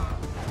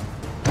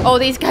 Oh,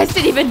 these guys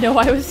didn't even know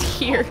I was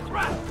here.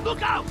 Crap!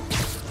 Look out!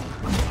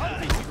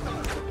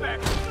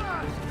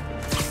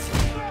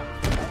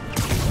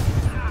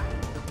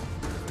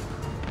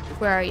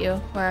 Where are you?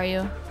 Where are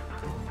you?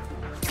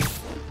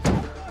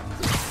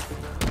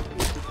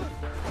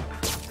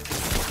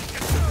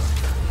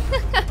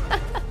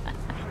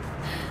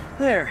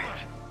 There.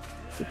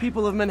 The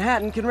people of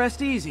Manhattan can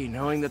rest easy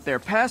knowing that their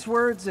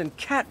passwords and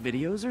cat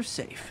videos are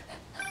safe.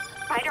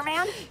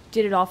 Spider-Man?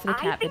 Did it all for the I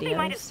cat think they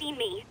might have videos. seen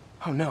me.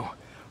 Oh no.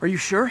 Are you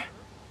sure?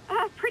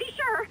 Pretty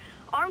sure.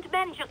 Armed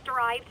men just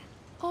arrived.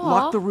 Aw.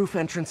 Lock the roof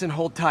entrance and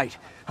hold tight.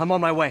 I'm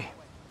on my way.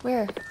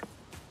 Where?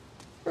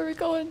 Where are we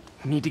going?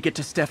 Need to get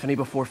to Stephanie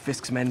before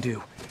Fisk's men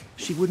do.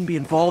 She wouldn't be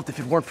involved if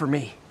it weren't for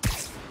me.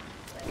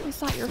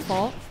 It's not your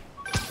fault.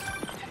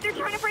 They're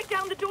trying to break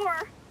down the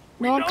door.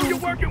 No, I'm know you're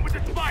coming. working with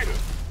the spiders.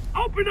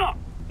 Open up!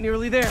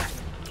 Nearly there.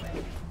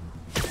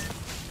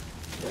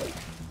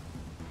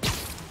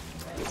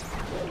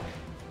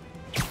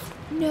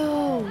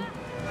 No.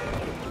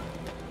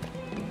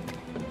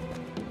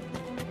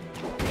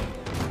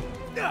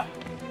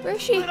 Where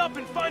is she? Split up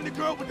and find the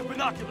girl with the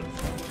binoculars.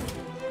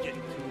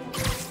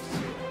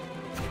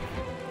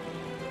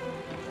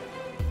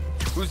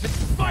 Who's this?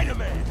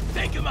 Spider-Man!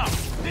 Take him out!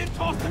 Then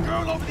toss the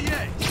girl over the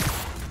edge!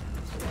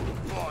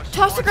 Oh,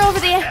 Toss the girl over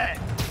the edge.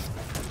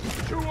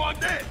 Two on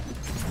this!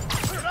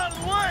 Get out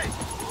of the way!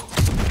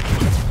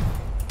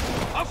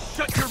 I'll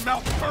shut your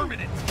mouth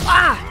permanent!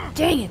 Ah!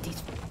 Dang it,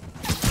 these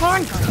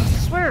pawn guards,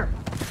 I swear.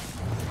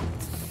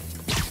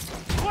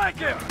 Flank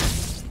him!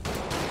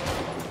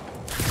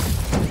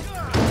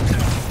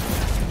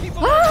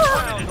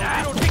 Ah!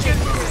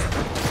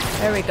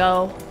 There we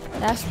go.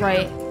 That's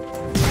right.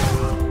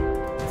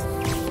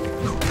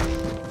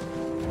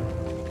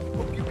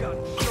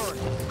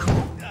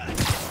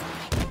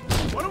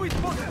 What are we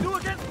supposed to do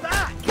against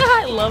that?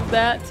 I love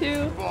that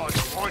too.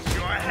 Boss wants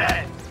your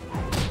head!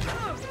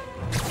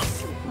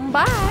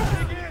 Bye.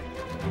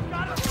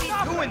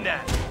 Stop doing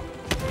that!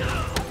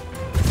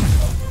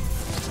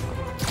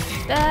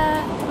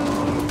 That.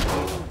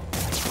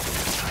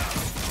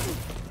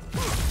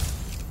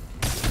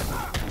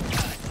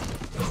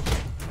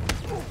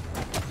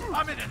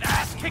 I'm in an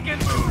ass-kicking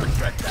mood.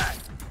 Regret that.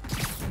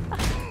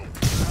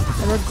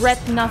 I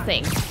regret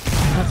nothing.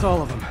 That's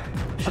all of them.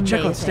 Should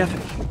check on Amazing.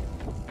 Stephanie.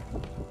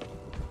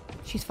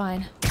 She's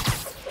fine.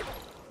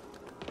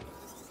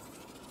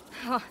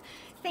 Oh,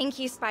 thank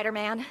you,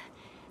 Spider-Man.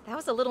 That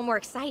was a little more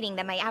exciting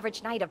than my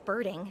average night of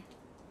birding.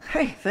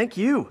 Hey, thank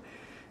you.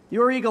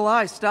 Your eagle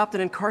eyes stopped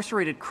an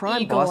incarcerated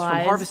crime Eagle boss from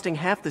eyes. harvesting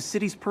half the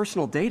city's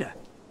personal data.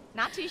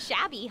 Not too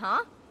shabby,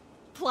 huh?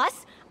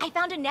 Plus, I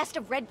found a nest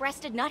of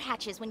red-breasted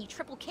nuthatches when you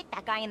triple kicked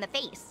that guy in the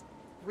face.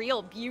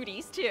 Real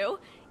beauties, too.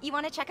 You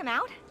want to check them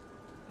out?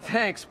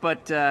 Thanks,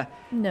 but No,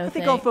 I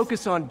think I'll thanks.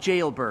 focus on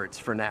jailbirds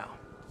for now.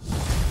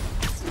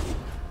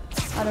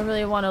 I don't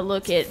really want to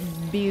look at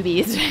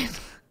boobies.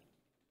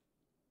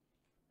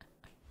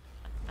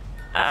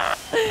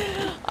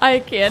 I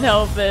can't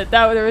help it.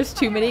 There was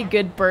too many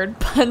good bird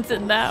puns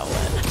in that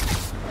one.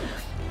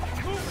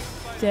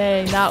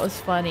 Dang, that was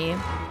funny.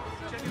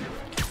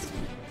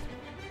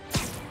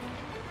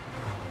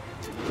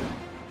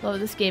 Love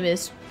this game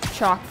is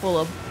chock full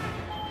of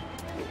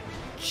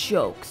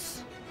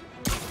jokes.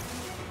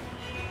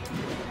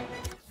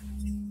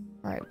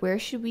 Alright, where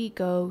should we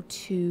go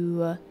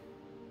to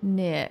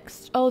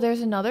next? Oh, there's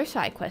another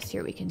side quest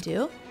here we can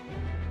do.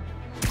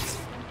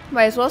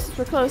 Might as well since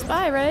we're close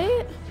by,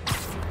 right?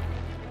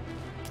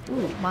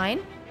 Ooh, mine?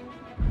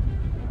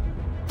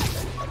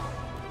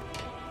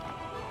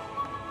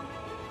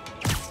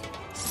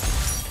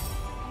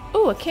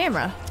 Ooh, a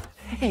camera.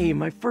 Hey,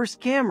 my first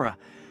camera.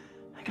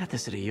 I got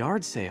this at a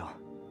yard sale.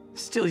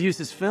 Still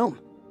uses film.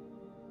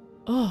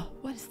 Oh,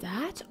 what is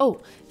that?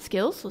 Oh,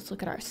 skills. Let's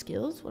look at our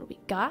skills. What do we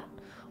got?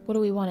 What do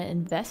we want to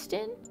invest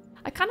in?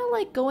 I kind of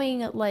like going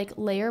like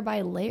layer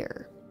by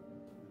layer.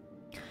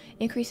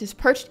 Increases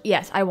perch.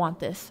 Yes, I want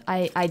this.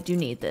 I do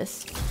need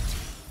this.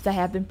 I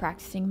have been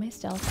practicing my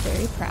stealth.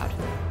 Very proud.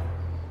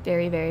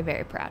 Very, very,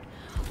 very proud.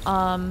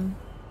 Ooh.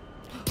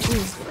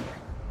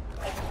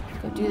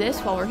 Go do this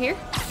while we're here.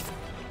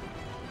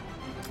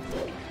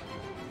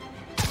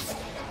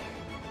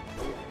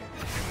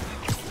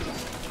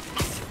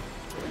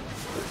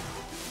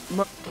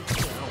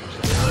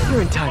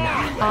 You're in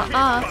timeout.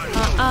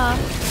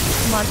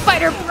 Come on,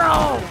 Spider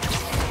Bro!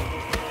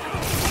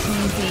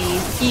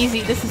 Easy.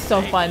 Easy. This is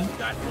so fun.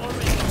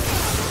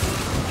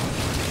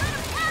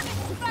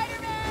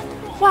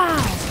 Wow.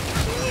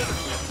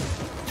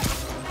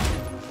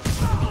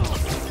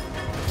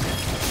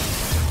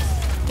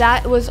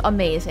 That was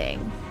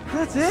amazing.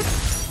 That's it?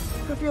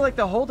 I feel like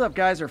the hold-up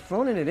guys are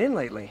phoning it in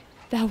lately.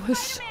 That was...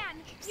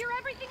 Spider-Man, you're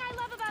everything I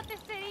love about this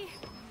city.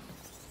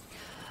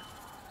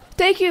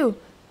 Thank you.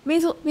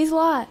 Means a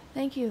lot.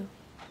 Thank you.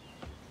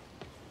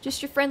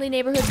 Just your friendly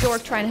neighborhood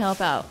dork trying to help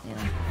out. You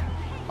know.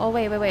 Oh,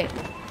 wait.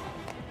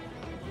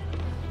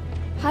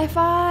 High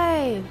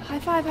five. High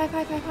five, high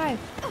five, high five.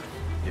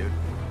 Dude,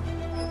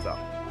 what's up?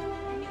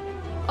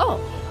 Oh.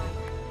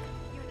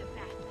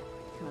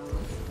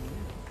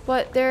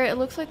 But there, it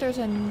looks like there's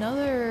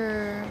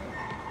another...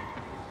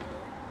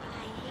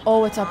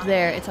 Oh, it's up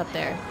there. It's up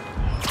there.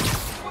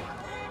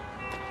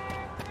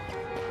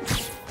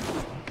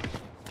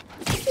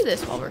 Let's do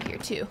this while we're here,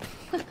 too.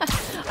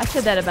 I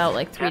said that about,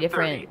 like, 3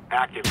 different...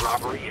 Active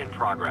robbery in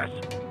progress.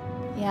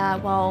 Yeah,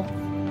 well...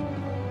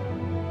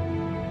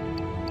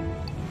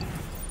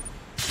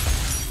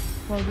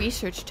 More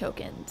research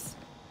tokens.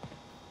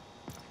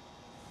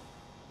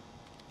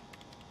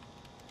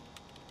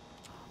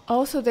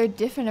 Oh, so they're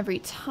different every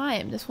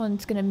time. This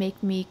one's gonna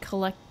make me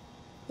collect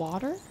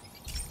water?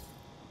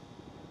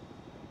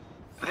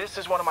 This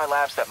is one of my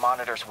labs that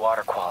monitors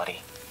water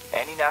quality.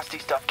 Any nasty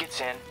stuff gets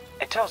in,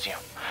 it tells you.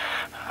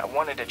 I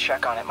wanted to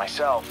check on it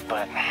myself,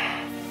 but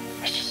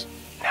there's just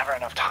never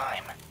enough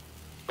time.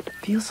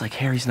 Feels like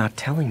Harry's not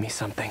telling me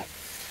something.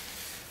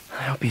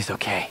 I hope he's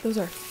okay. Those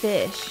are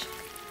fish.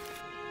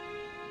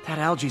 That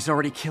algae's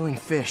already killing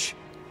fish.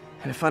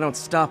 And if I don't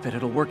stop it,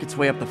 it'll work its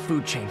way up the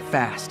food chain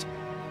fast.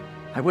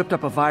 I whipped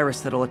up a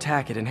virus that'll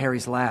attack it in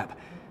Harry's lab.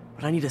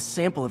 But I need a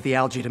sample of the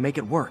algae to make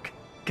it work.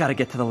 Gotta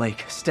get to the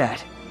lake,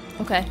 stat.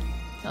 Okay,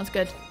 sounds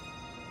good.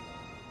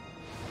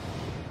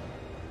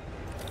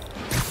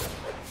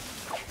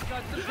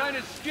 Got some kind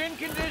of skin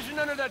condition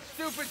under that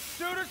stupid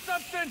suit or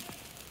something?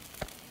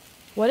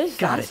 What is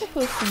Got that it.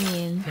 supposed to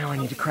mean? Now I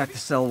need to crack the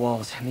cell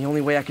walls, and the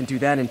only way I can do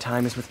that in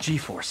time is with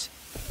G-force.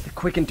 The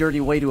quick and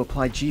dirty way to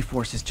apply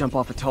G-force is jump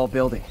off a tall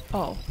building.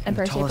 Oh, And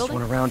the Empire State tallest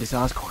Building? one around is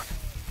Oscorp.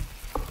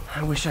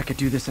 I wish I could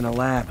do this in a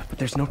lab, but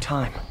there's no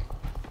time.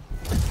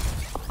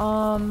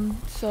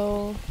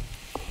 So...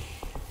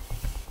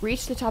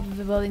 Reach the top of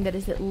a building that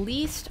is at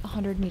least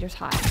 100 meters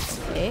high.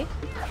 Okay.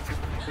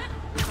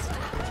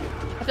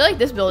 I feel like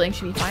this building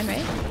should be fine,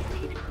 right?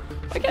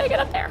 I gotta get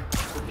up there.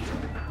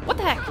 What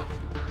the heck?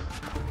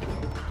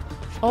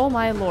 Oh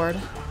my lord.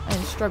 I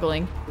am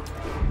struggling.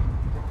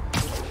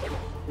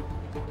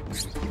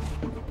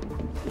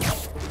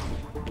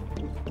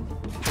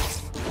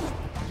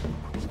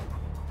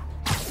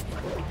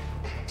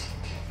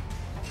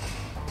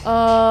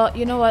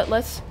 You know what?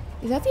 Let's...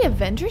 Is that the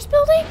Avengers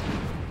building?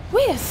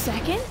 Wait a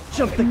second.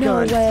 Jump the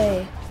No gun.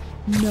 way.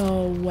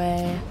 No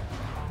way.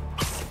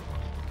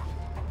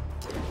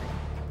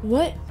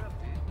 What?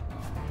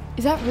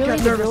 Is that really Got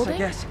the nervous, building? I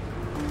guess.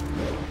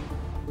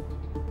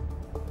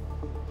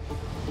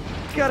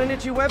 Got an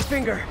itchy web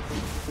finger.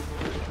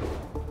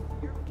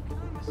 You're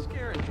kind of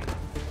scaring me.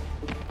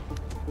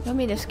 Don't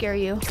mean to scare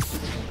you.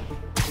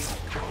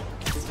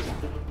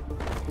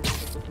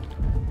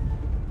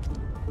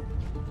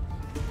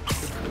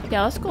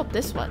 Yeah, let's go up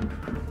this one.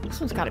 This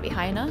one's gotta be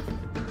high enough.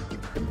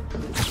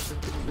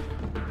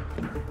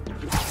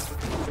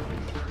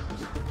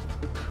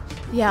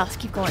 Yeah, let's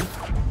keep going.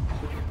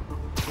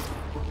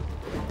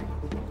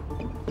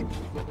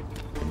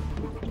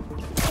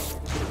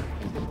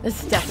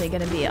 This is definitely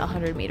gonna be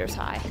 100 meters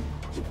high.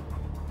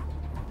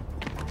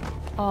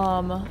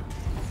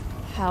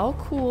 How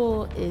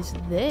cool is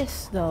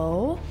this,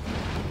 though?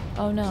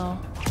 Oh no.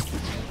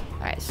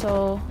 Alright,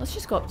 so let's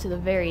just go up to the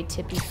very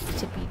tippy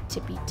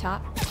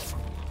top.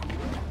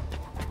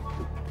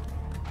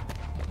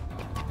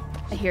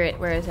 I hear it.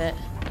 Where is it?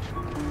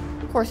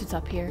 Of course it's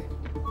up here.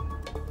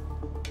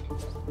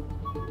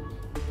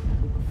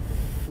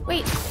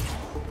 Wait.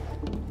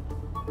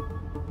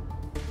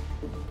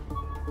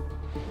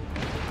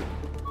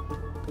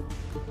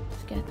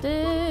 Let's get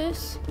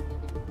this.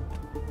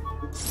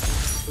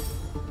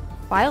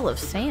 Pile of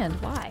sand,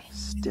 why?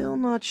 Still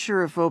not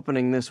sure if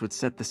opening this would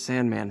set the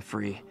Sandman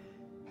free,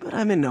 but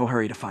I'm in no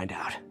hurry to find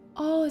out.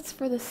 Oh, it's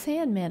for the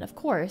Sandman, of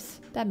course.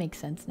 That makes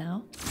sense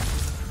now.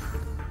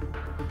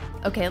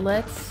 Okay,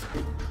 let's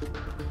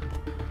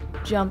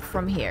jump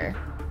from here.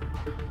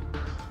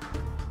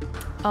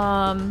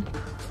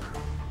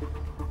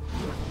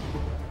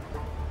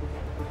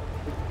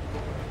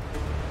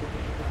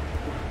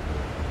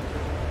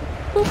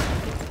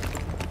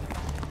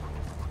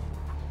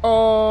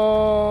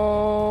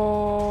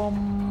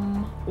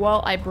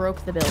 Well, I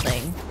broke the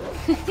building.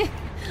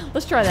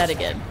 Let's try that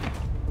again.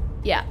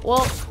 Yeah,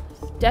 well,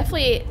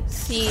 definitely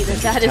see that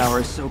that is... The tower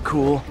is so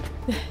cool,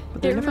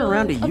 but they're never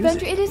around to use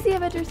it. It is the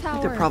Avengers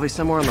Tower. They're probably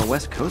somewhere on the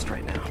West Coast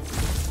right now.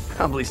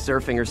 Probably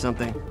surfing or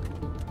something.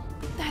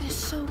 That is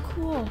so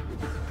cool.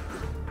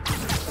 I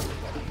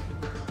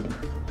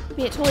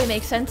mean, it totally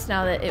makes sense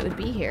now that it would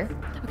be here.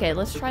 Okay,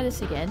 let's try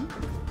this again.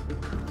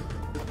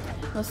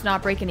 Let's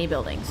not break any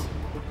buildings.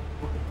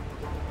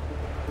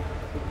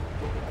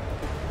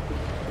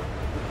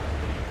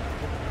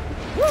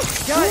 Woo!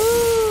 Got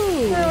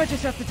it! Now I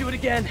just have to do it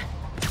again.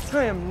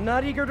 I am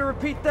not eager to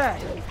repeat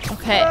that.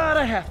 Okay. But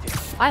I have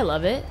to. I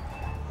love it.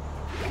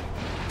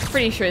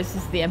 Pretty sure this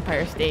is the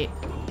Empire State.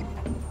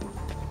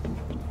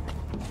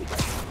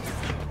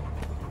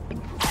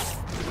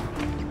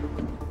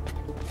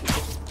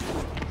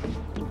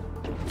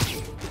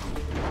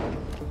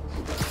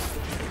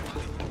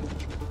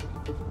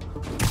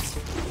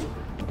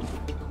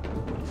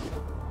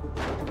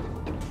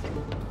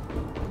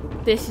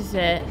 This is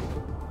it.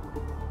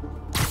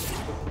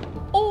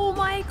 Oh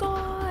my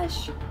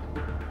gosh!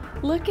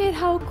 Look at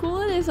how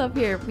cool it is up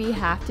here. We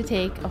have to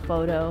take a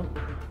photo.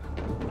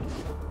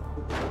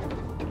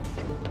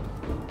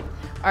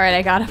 Alright,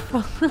 I got a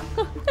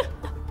photo.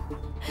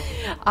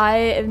 I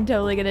am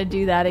totally gonna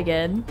do that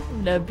again. I'm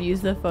gonna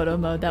abuse the photo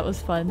mode. That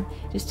was fun.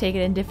 Just take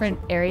it in different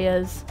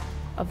areas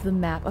of the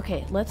map.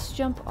 Okay, let's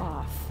jump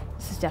off.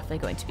 This is definitely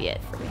going to be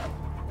it for me.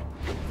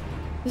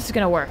 This is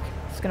gonna work.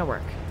 It's gonna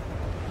work.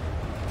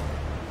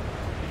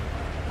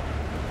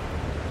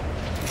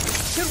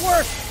 Good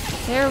work!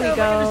 There we go. I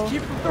can just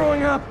keep from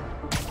throwing up.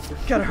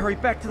 Gotta hurry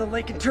back to the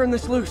lake and turn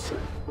this loose.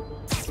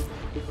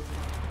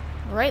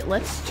 Alright,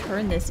 let's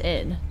turn this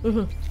in.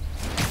 That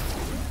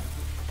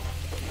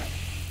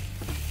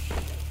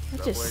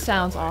just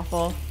sounds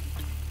awful.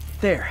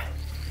 There.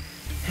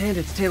 And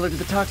it's tailored to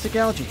the toxic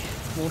algae.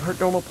 Won't hurt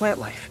normal plant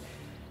life.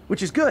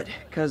 Which is good,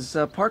 because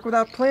a park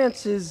without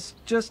plants is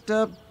just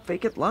a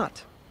vacant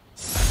lot.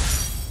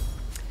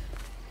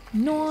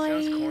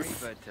 Nice. Sounds corny,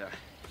 but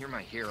you're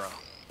my hero.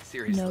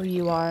 Seriously. No,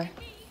 you are.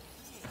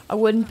 I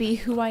wouldn't be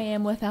who I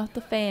am without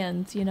the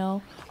fans, you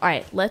know?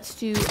 Alright, let's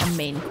do a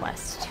main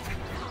quest.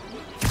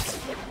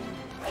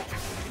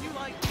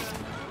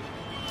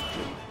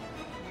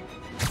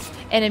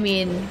 And I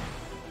mean,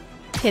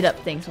 hit up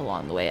things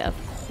along the way, of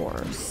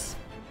course.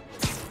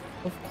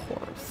 Of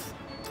course.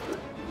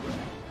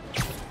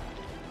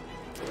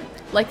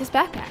 Like this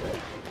backpack.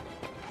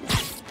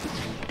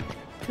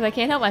 Because I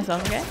can't help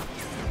myself, okay?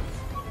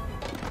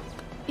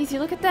 Easy,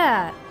 look at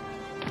that.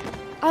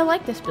 I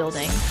like this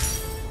building.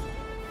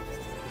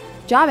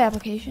 Job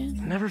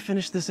application. Never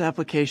finished this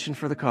application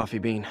for the coffee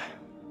bean.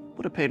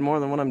 Would have paid more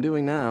than what I'm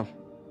doing now.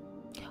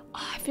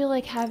 I feel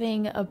like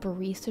having a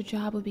barista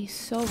job would be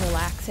so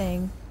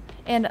relaxing.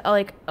 And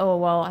like, oh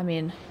well, I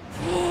mean...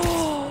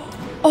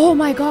 Oh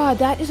my god,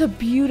 that is a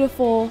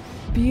beautiful,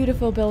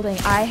 beautiful building.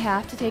 I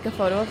have to take a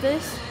photo of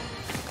this.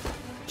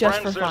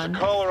 Just Friends, for fun.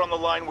 There's a caller on the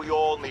line we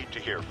all need to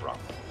hear from.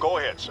 Go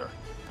ahead, sir.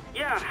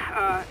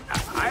 Yeah,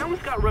 I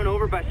almost got run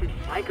over by some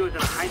psychos in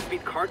a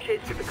high-speed car chase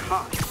with the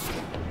cops.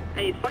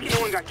 Hey, it's lucky no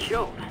one got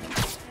killed.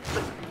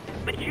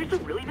 But here's the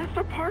really messed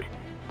up part.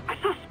 I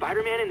saw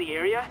Spider-Man in the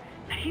area,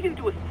 and he didn't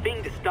do a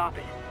thing to stop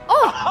it.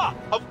 Oh! Aha!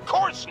 Of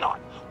course not!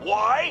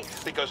 Why?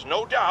 Because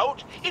no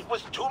doubt, it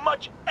was too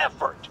much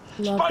effort.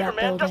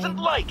 Spider-Man doesn't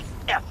like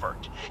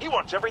effort. He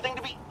wants everything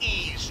to be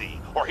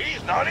easy, or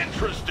he's not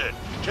interested.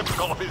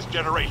 Typical of his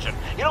generation.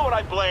 You know what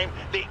I blame?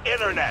 The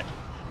internet.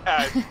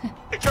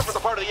 Except for the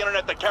part of the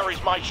internet that carries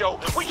my show,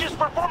 which is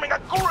performing a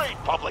great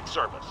public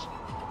service.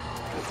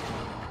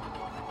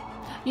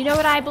 You know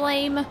what I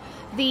blame?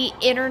 The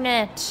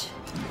internet.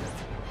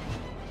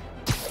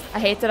 I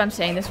hate that I'm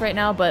saying this right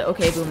now, but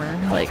okay, boomer.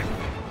 Like...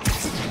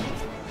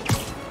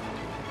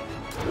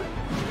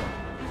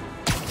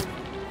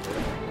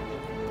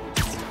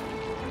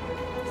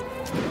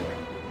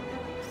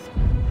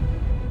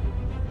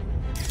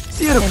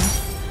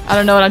 Beautiful. I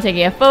don't know what I'm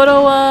taking a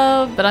photo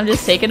of, but I'm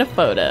just taking a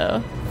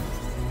photo.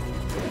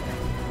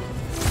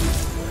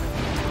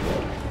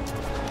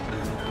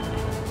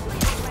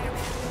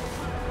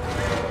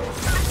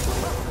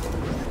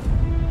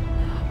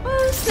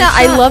 Now,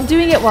 I love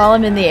doing it while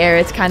I'm in the air.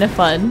 It's kind of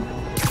fun.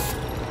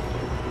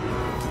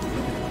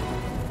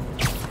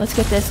 Let's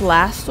get this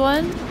last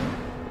one.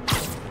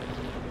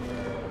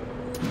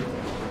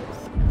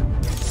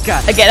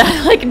 Got it. Again,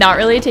 I'm like not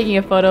really taking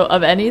a photo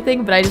of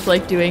anything, but I just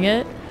like doing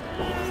it.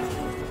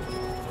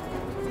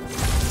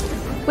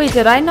 Wait,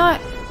 did I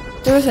not?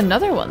 There was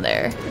another one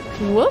there.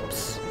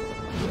 Whoops.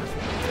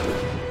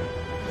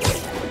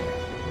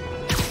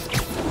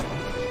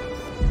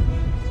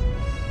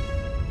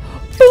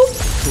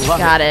 Boop.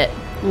 Got it.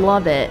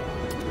 Love it.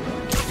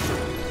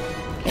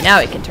 Okay, now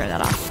we can turn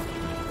that off.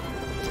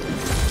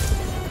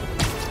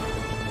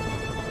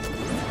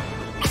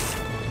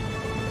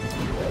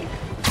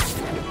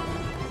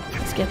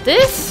 Let's get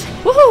this.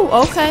 Woohoo!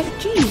 Okay.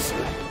 Jeez.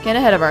 Get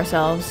ahead of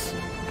ourselves.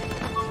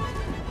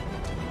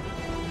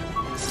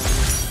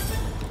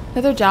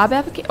 Another job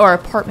application or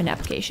apartment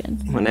application.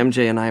 When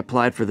MJ and I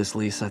applied for this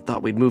lease, I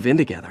thought we'd move in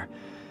together.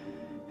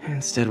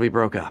 Instead, we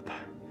broke up.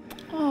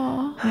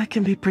 Aww. I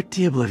can be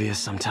pretty oblivious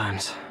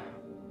sometimes.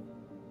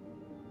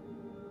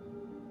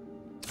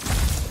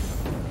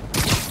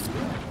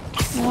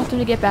 I want them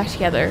to get back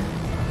together.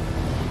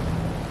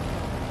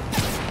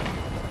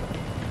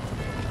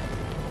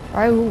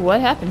 Alright, what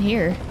happened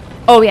here?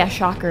 Oh yeah,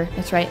 shocker.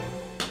 That's right.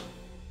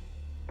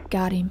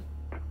 Got him.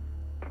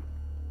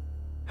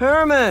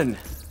 Herman!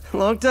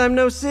 Long time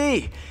no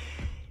see.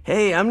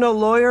 Hey, I'm no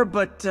lawyer,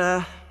 but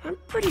I'm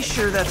pretty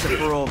sure that's a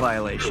parole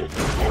violation.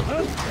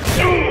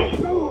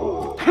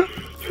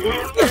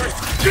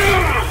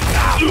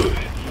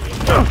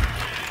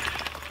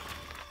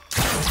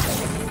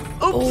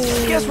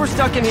 Oops, guess we're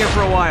stuck in here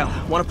for a while.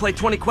 Want to play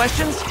 20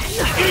 questions?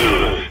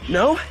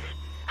 No?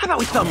 How about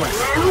we thumbless?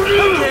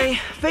 Okay,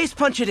 face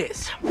punch it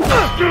is.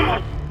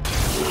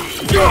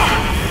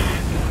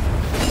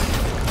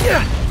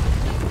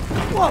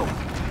 Whoa!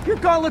 Your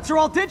gauntlets are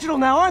all digital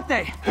now, aren't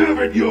they? Have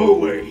it your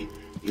way.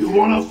 You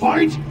wanna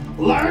fight?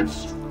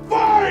 Let's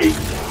fight!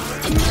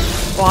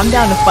 Well, I'm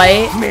down to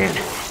fight. Man,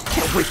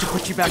 can't wait to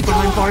put you back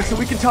behind bars so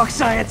we can talk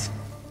science.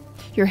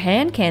 Your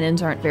hand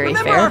cannons aren't very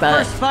Remember fair, our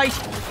but... first fight?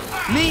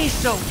 Me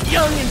so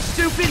young and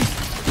stupid?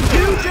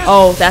 You just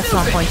Oh, that's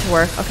stupid. not going to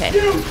work. Okay.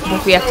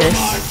 Look, we have to...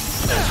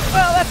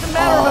 Well, that's a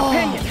matter of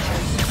opinion.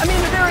 I mean,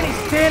 are there any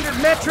standard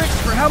metrics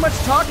for how much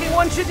talking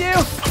one should do?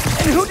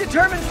 And who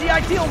determines the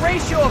ideal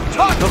ratio of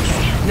talking?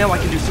 Okay, now I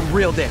can do some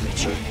real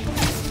damage.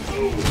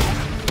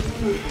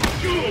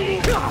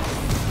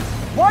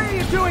 Why are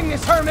you doing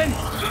this, Herman?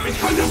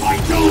 Because if I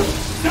don't,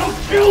 they'll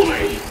kill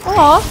me!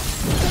 Aw.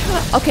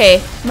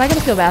 Okay, am I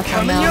gonna feel bad for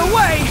him Coming now? your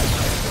way!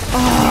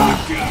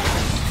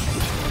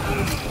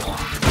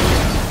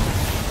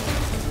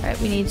 Alright,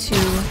 we need to...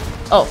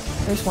 Oh,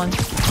 there's one.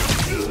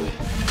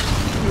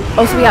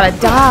 Oh, so we gotta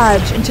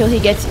dodge until he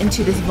gets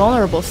into this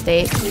vulnerable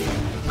state.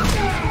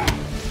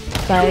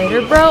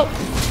 Spider bro.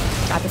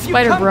 Got the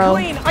spider bro.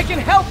 Clean. I can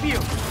help you!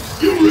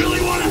 You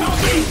really wanna help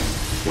me?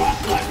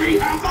 Just let me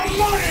have the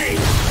money!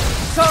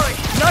 Sorry,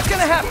 not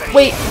gonna happen.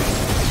 Wait.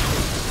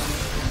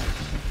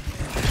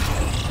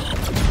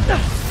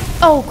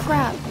 Oh,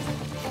 crap.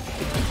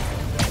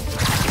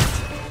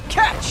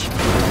 Catch!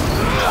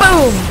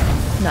 Boom!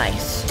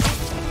 Nice.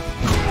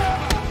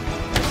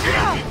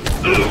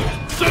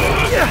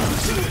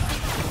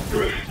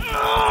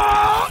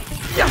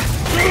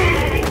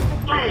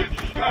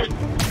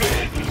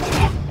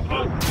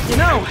 You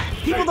know,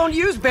 people don't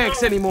use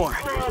banks anymore.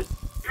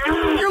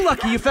 You're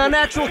lucky you found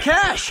actual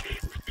cash.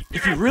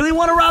 If you really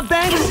want to rob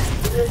banks,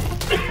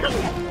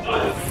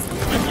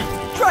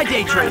 try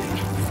day trading.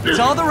 It's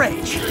all the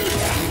rage.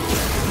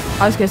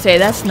 I was gonna say,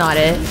 that's not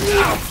it.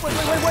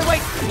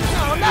 Wait.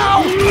 Oh,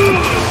 no!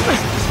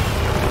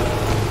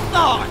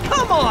 Oh,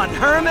 come on,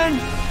 Herman.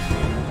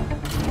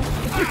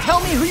 If you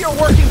tell me who you're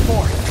working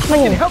for, I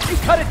can help you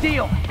cut a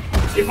deal.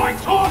 If I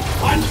talk,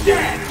 I'm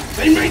dead!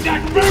 They made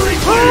that very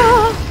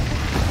clear!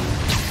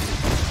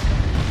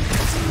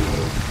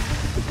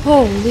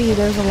 Holy,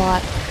 there's a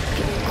lot.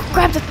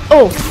 Grab the...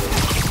 Oh!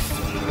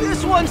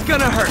 This one's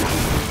gonna hurt.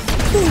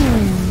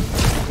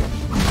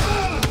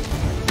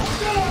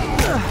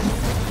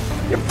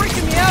 You're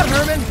freaking me out,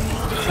 Herman.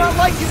 It's not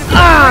like you to be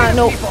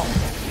no. people.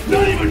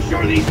 Not even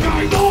sure these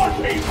guys are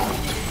people!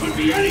 Could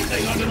be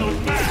anything under those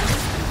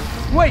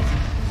masks! Wait,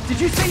 did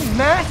you say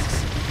masks?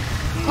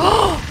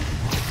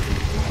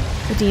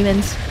 The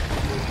demons.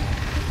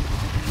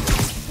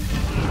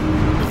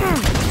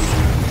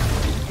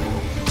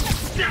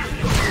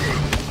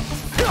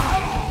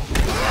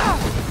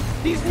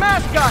 These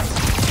mask guys!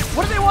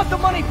 What do they want the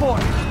money for?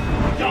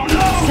 Don't know!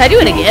 Can I do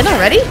it again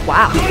already?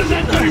 Wow. As soon as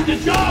I finish the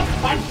job,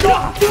 I'm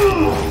done!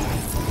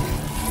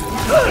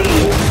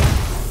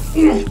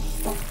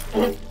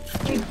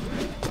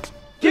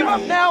 Give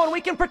up now and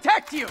we can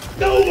protect you!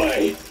 No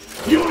way!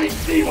 You ain't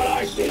see what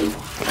I see!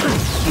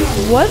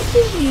 What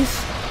can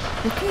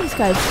these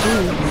guys do?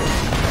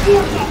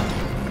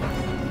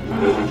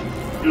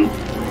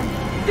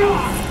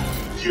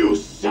 You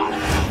son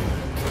of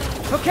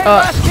a... Okay,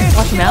 last chance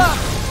watch to him give out. up.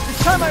 This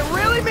time I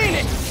really mean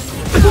it!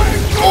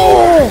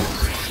 Oh!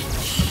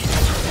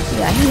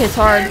 Yeah, he hits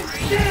hard.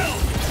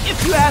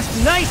 If you ask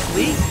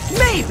nicely,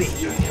 maybe!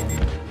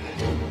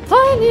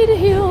 I need a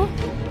heal.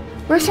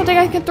 Where's something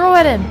I can throw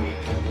at him?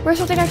 Where's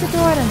something I can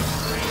throw at him?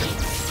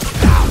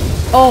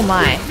 Oh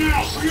my.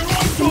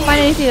 Couldn't find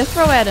anything to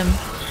throw at him.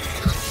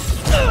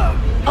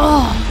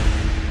 Oh.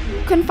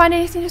 Couldn't find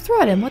anything to throw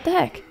at him. What the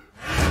heck?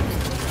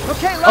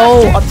 Okay, last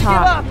Oh, chance up to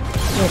top. give up.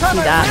 This time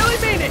I really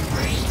mean it!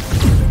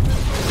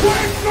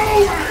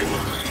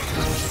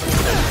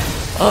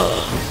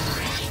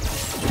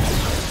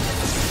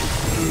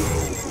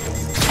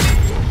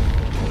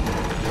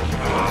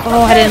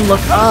 Oh, I didn't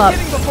look up.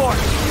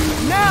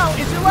 Now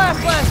is your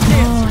last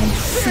chance. Oh, I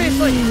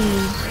Seriously.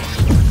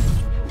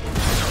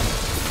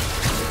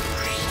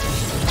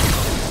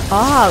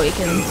 Oh, we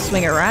can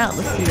swing around.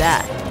 Let's do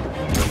that.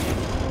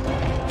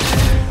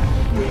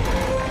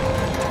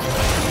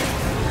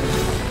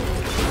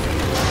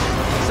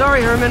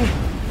 Sorry, Herman.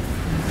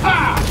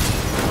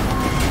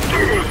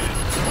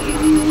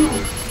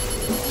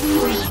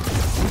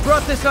 You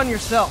brought this on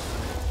yourself.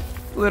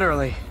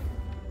 Literally.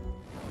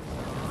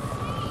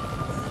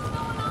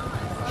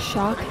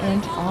 Shock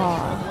and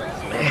awe.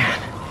 Man,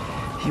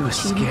 he was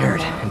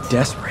scared and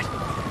desperate.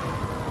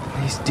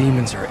 These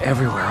demons are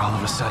everywhere all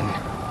of a sudden.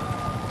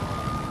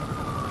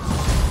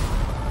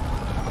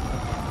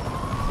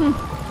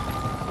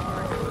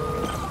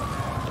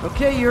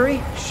 Okay,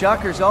 Yuri.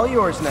 Shocker's all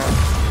yours now.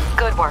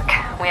 Good work.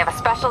 We have a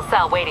special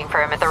cell waiting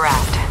for him at the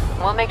raft.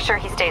 We'll make sure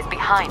he stays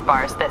behind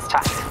bars this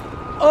time.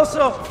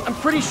 Also, I'm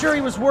pretty sure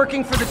he was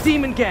working for the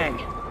Demon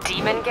Gang.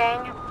 Demon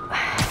Gang?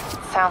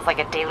 Sounds like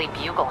a Daily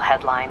Bugle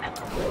headline.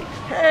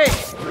 Hey,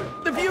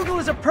 the Bugle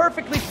is a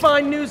perfectly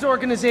fine news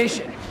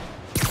organization.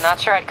 Not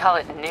sure I'd call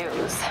it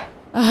news.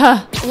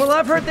 Well,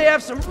 I've heard they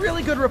have some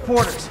really good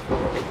reporters.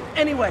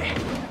 Anyway,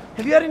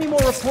 have you had any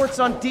more reports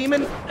on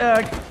demon,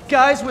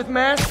 guys with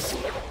masks?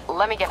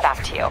 Let me get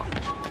back to you.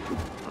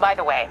 By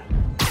the way,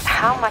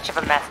 how much of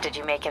a mess did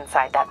you make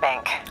inside that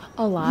bank?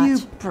 A lot. You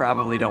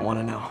probably don't want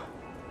to know.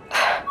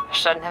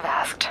 Shouldn't have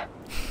asked.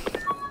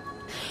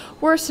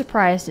 We're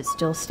surprised it's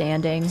still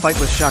standing. Fight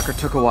with Shocker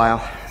took a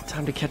while.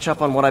 Time to catch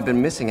up on what I've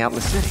been missing out in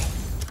the city.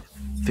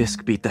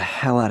 Fisk beat the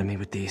hell out of me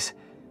with these.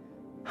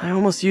 I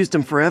almost used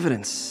them for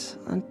evidence,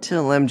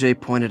 until MJ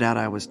pointed out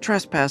I was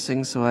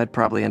trespassing, so I'd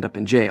probably end up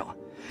in jail.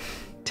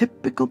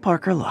 Typical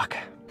Parker luck.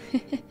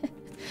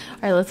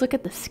 Alright, let's look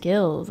at the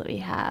skills that we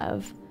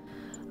have.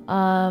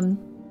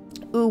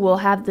 Ooh, we'll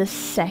have the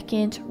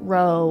second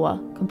row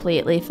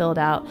completely filled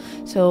out.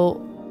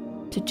 So,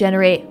 to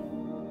generate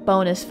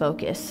bonus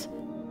focus.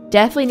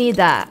 Definitely need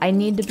that. I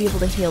need to be able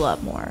to heal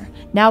up more.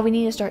 Now we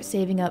need to start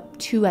saving up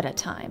 2 at a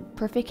time.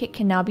 Perfect hit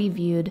can now be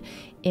viewed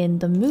in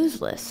the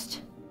moves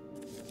list.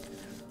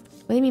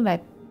 What do you mean by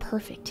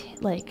perfect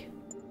hit? Like,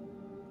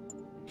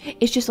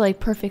 it's just like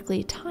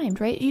perfectly timed,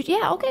 right?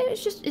 Yeah, okay,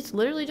 it's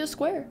literally just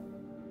square.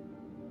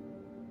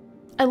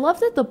 I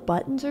love that the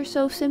buttons are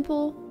so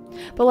simple,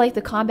 but like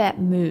the combat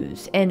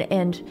moves and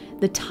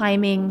the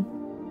timing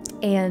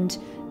and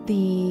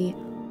the,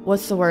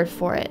 what's the word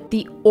for it?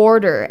 The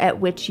order at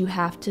which you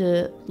have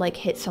to like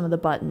hit some of the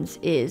buttons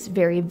is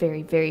very,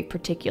 very, very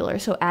particular.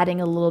 So adding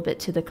a little bit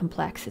to the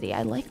complexity.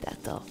 I like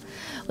that though.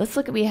 Let's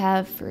look at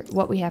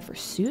what we have for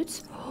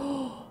suits.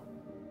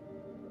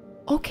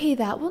 Okay,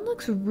 that one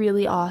looks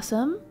really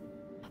awesome.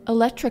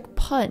 Electric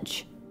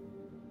punch.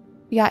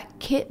 We got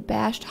kit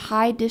bashed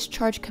high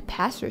discharge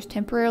capacitors,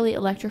 temporarily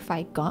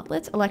electrify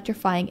gauntlets,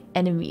 electrifying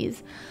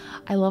enemies.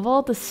 I love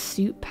all the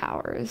suit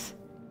powers.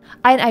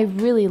 I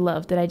really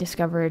love that I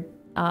discovered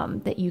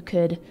that you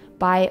could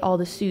buy all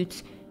the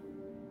suits,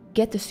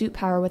 get the suit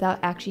power without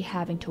actually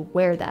having to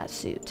wear that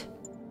suit.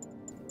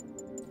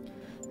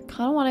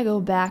 Kind of want to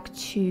go back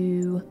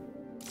to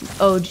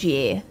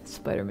OG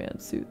Spider-Man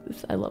suit.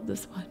 I love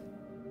this one.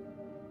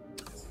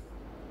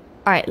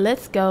 Alright,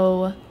 let's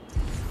go.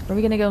 Where are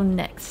we gonna go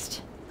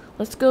next?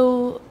 Let's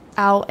go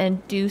out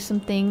and do some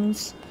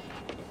things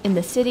in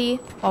the city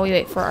while we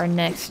wait for our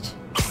next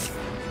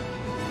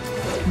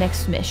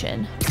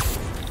mission.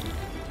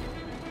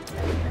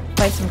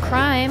 Fight some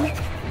crime.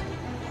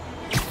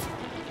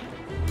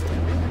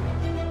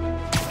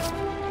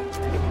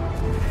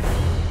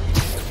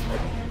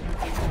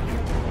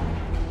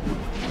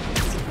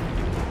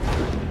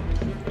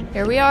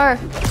 Here we are.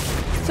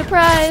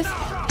 Surprise!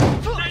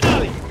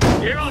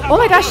 Oh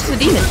my gosh, it's a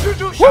demon.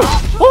 Whoa!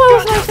 Oh, I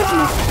was not expecting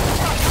this.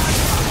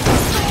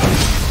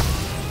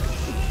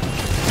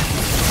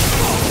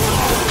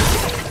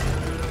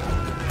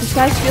 These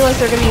guys feel like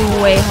they're gonna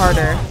be way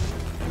harder.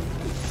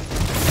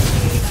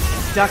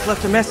 Doc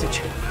left a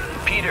message.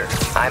 Peter,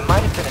 I might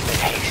have been a bit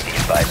hasty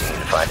advising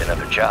you to find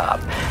another job.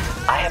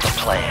 I have a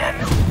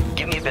plan.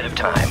 Give me a bit of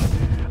time.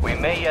 We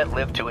may yet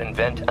live to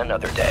invent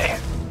another day.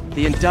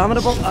 The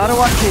indomitable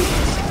Ottawa Kings.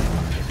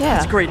 Yeah.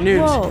 That's great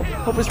news. Whoa.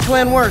 Hope his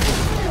plan works.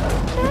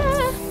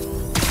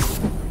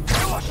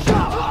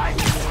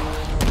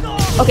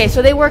 Okay,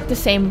 so they work the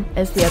same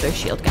as the other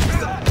shield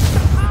guys.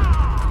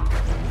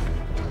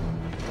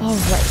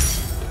 Alright.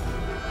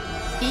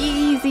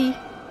 Easy.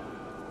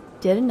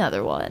 Did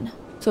another one.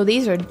 So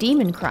these are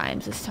demon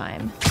crimes this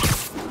time.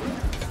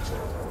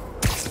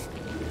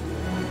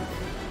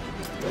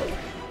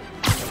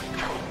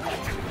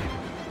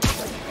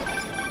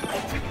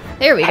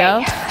 There we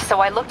go. So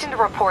I looked into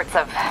reports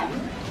of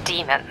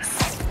demons.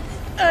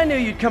 I knew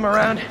you'd come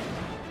around.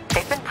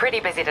 They've been pretty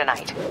busy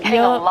tonight, hitting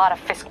a lot of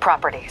Fisk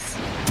properties.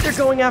 They're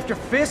going after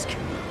Fisk?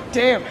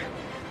 Damn.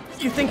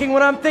 You thinking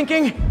what I'm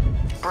thinking?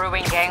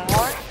 brewing gang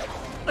war?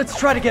 Let's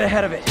try to get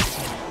ahead of it.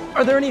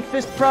 Are there any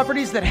Fisk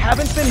properties that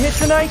haven't been hit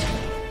tonight?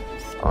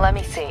 Let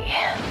me see.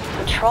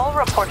 Patrol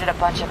reported a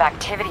bunch of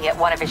activity at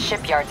one of his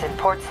shipyards in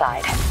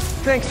Portside.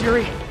 Thanks,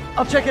 Yuri.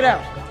 I'll check it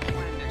out.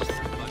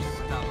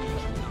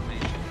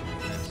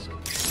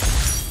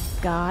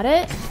 Got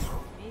it.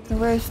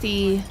 Where's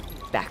the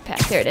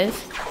backpack? There it is.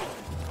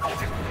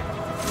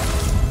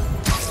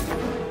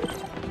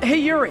 Hey,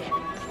 Yuri.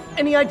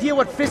 Any idea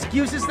what Fisk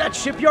uses that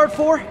shipyard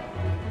for?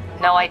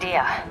 No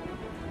idea.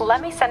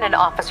 Let me send an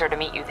officer to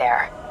meet you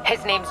there.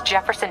 His name's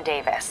Jefferson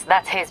Davis.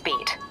 That's his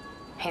beat.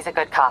 He's a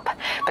good cop.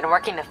 Been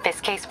working the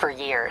Fisk case for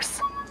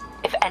years.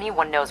 If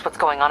anyone knows what's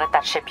going on at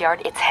that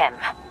shipyard, it's him.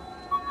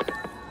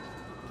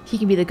 He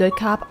can be the good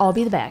cop, I'll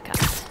be the bad cop.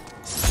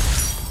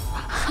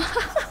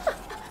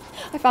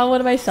 I found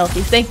one of my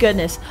selfies, thank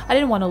goodness. I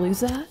didn't want to lose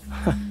that.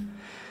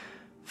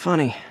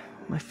 Funny,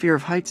 my fear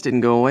of heights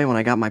didn't go away when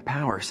I got my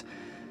powers.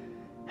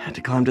 Had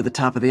to climb to the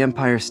top of the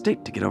Empire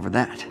State to get over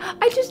that.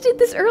 I just did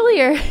this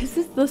earlier. Is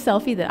this the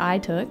selfie that I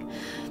took?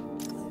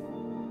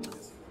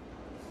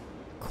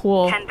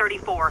 Cool.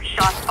 1034,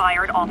 shots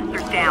fired,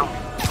 officers down.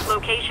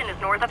 Location is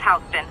north of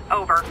Houston,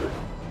 over.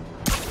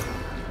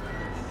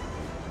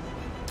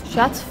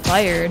 Shots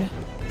fired.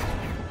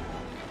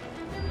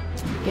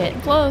 Getting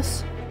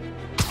close.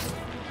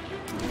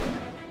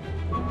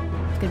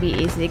 It's gonna be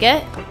easy to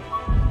get.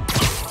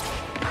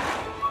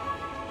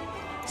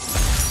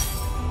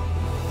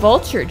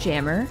 Vulture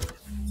jammer.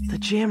 The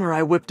jammer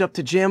I whipped up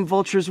to jam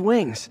Vulture's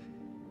wings.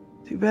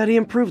 Too bad he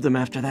improved them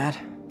after that.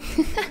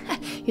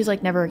 He's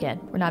like, never again.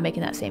 We're not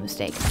making that same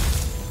mistake.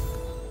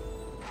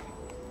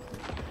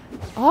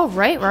 All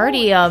right, we're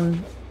already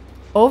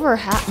over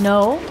half.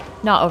 No,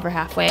 not over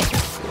halfway,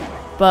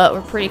 but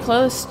we're pretty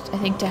close. I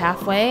think to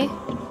halfway.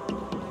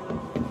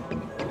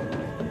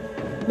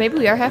 Maybe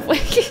we are halfway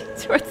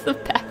towards the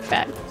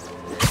backpack.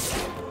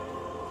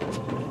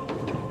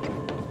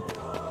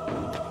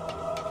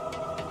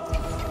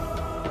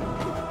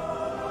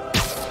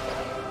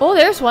 Oh,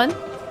 there's one.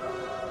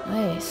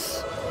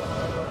 Nice.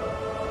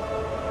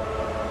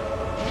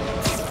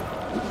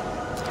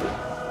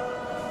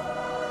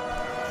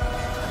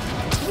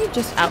 Are you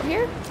just out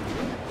here?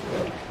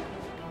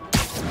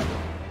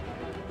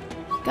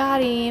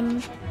 Got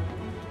him.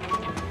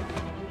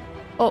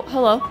 Oh,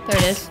 hello. There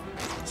it is.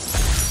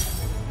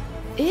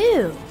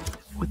 Ew.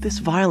 With this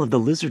vial of the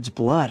lizard's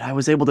blood, I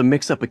was able to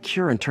mix up a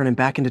cure and turn him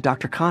back into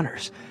Dr.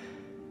 Connors.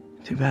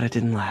 Too bad it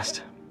didn't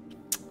last.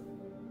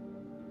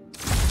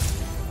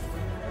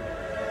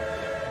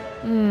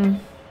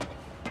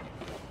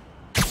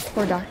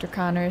 Poor Dr.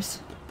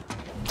 Connors.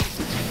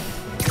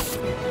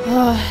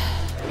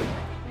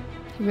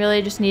 He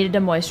really just needed to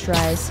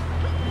moisturize.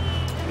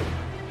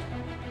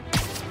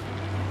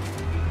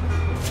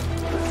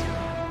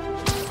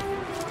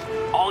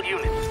 All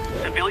units,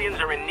 civilians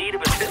are in need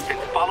of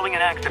assistance following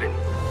an accident.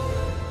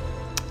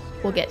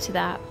 We'll get to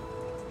that.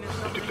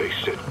 And if they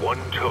set one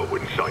toe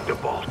inside the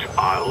vault,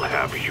 I'll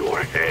have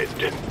your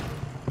head.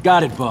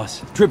 Got it,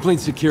 boss. Tripling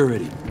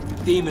security.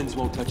 Demons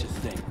won't touch a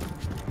thing.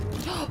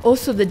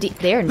 Also,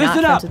 they're not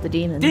friends with the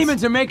demons.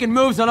 Demons are making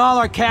moves on all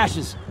our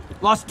caches.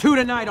 Lost 2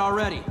 tonight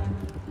already.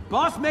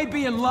 Boss may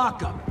be in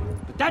lockup,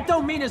 but that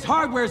don't mean his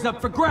hardware's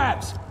up for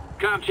grabs.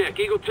 Com check,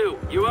 Eagle 2,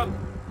 you up?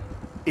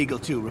 Eagle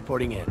 2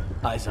 reporting in.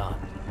 Eyes on.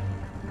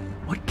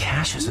 What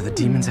caches are the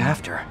demons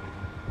after?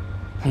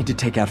 Need to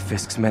take out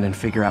Fisk's men and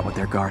figure out what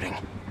they're guarding.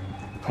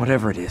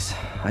 Whatever it is,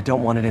 I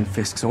don't want it in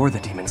Fisk's or the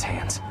demons'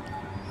 hands.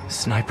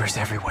 Snipers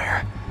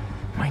everywhere.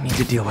 Might need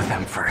to deal with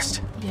them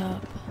first.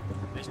 Yup.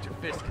 Mr.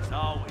 Fisk is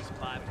always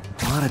climbing.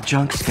 A lot of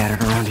junk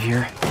scattered around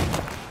here.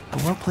 A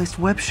well-placed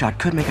web shot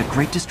could make a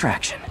great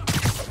distraction.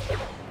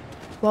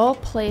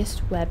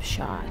 Well-placed web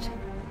shot.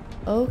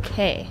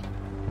 Okay.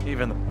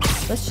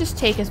 Let's just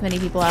take as many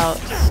people out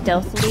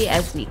stealthily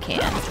as we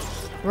can.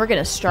 We're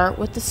gonna start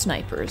with the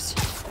snipers.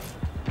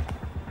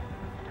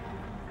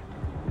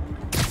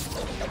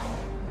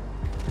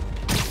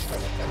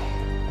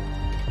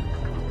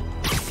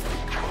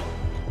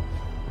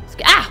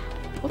 Ah!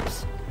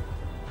 Whoops.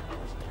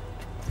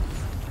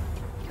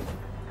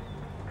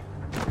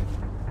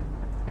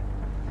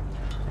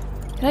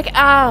 Can I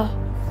ah!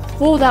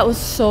 Oh, that was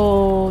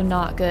so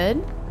not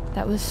good.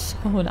 That was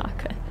so not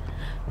good.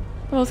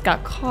 I almost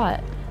got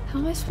caught. How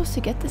am I supposed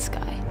to get this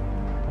guy?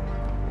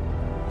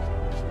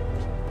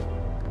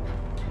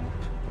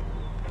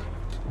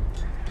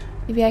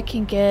 Maybe I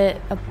can get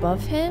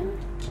above him?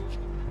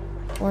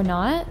 Or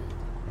not?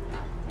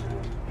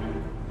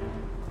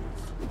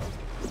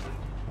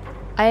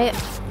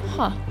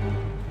 Huh.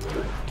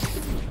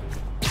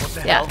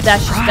 Yeah,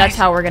 that's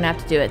how we're gonna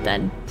have to do it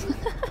then.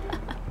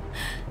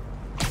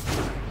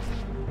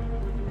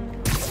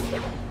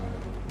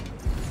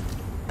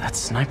 That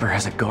sniper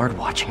has a guard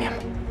watching him.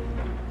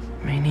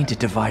 May need to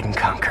divide and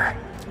conquer.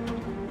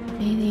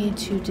 May need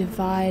to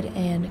divide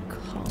and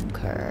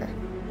conquer.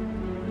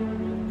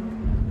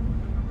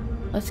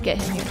 Let's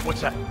get him here.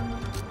 What's that?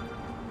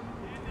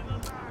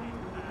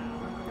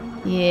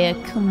 Yeah,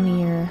 come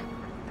here.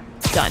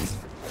 Done.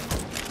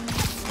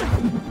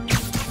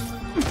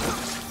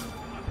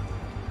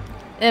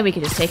 Then we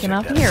can just take him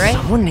out from here, right?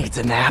 Someone needs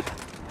a nap.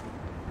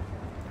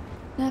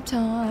 Nap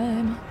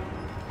time.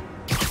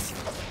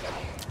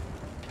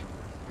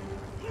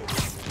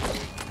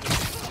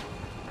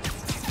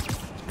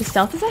 The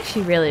stealth is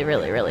actually really,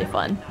 really, really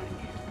fun.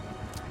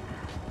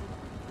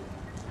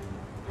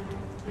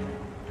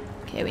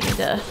 Okay, we need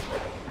to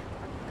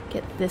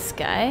get this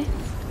guy.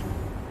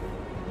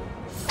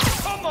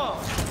 Come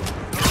on!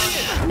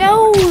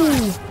 No!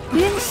 You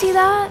didn't see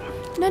that?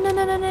 No, no,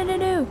 no, no, no, no,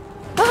 no.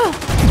 Ah!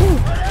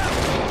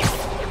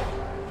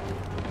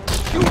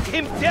 Shoot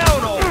him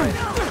down already!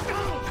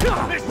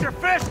 Mr.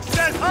 Fisk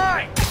says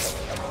hi!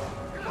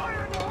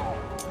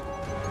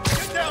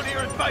 Get down here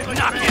and fight like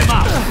Knock him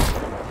out!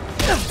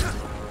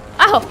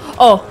 Ow!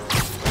 Oh!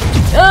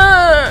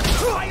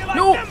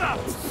 No!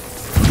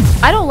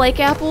 I don't like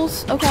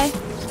apples. Okay.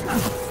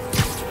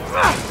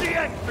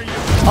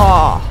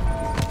 Aw.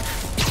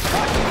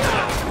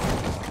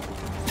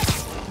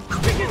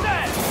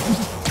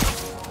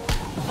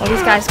 Oh,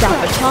 these guys got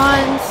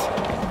batons.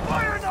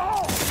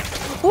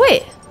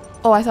 Wait.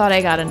 Oh, I thought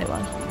I got a new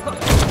one.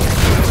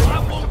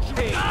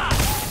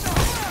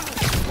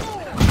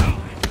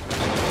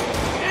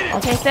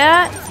 I'll take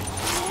that.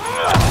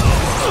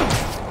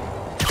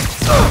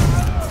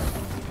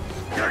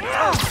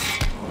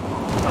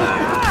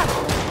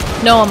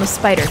 No, I'm a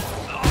spider.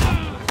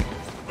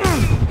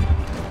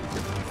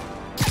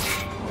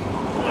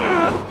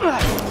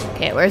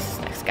 Okay, where's this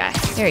next guy?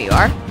 There you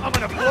are. I'm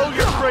gonna blow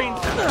your brains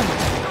out.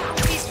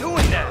 Keep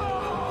doing that.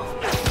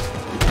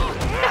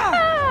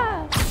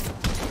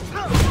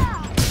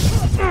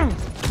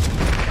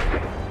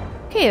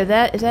 Okay, is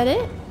that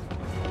it?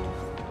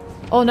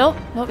 Oh no,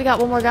 no, we got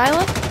one more guy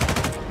left.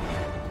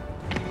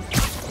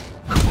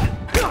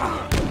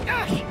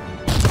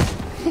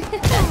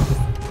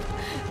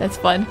 That's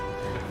fun.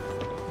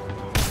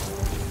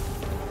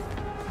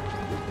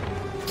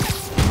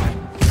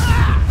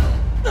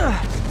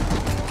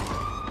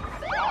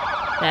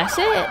 That's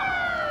it.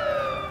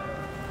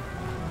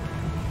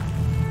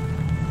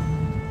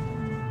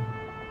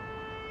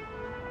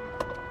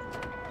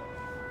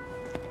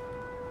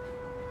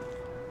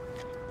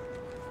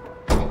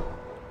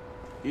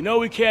 You know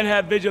we can't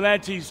have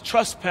vigilantes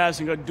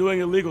trespassing or doing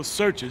illegal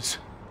searches.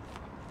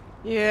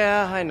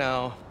 Yeah, I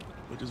know.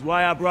 Which is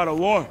why I brought a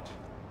warrant.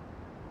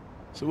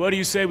 So what do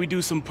you say we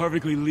do some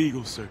perfectly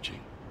legal searching?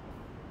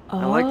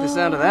 I like the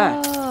sound of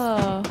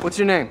that. What's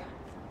your name?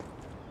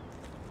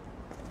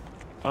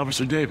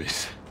 Officer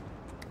Davis.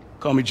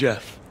 Call me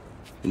Jeff.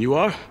 And you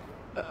are?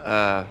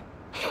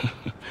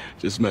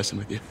 Just messing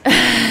with you.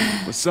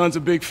 My son's a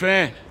big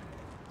fan.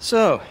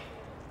 So,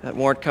 that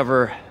warrant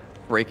cover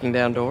breaking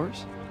down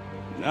doors?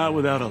 Not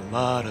without a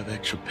lot of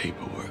extra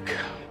paperwork.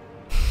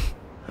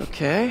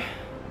 Okay.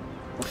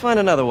 We'll find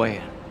another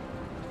way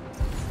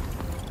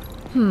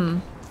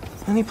in.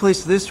 Any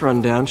place this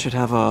rundown should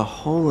have a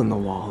hole in the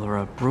wall or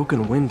a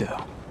broken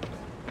window.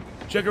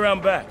 Check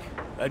around back.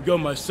 I'd go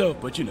myself,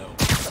 but you know,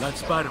 not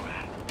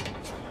Spiderman.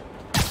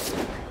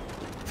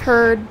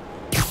 Heard.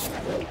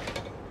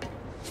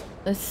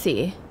 Let's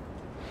see.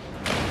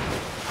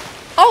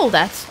 Oh,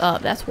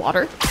 that's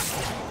water.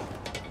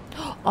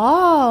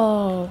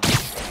 Oh,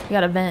 we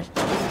got a vent.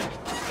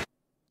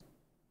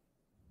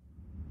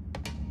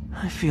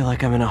 I feel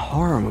like I'm in a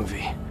horror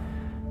movie.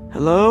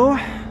 Hello?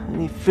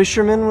 Any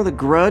fisherman with a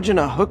grudge and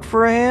a hook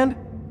for a hand?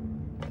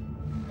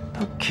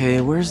 Okay,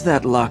 where's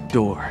that locked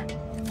door?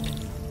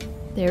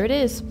 There it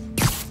is.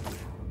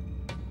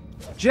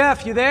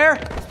 Jeff, you there?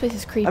 This place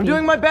is creepy. I'm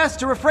doing my best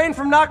to refrain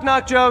from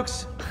knock-knock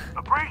jokes.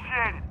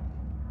 Appreciate it.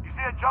 You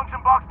see a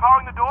junction box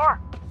powering the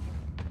door?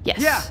 Yes.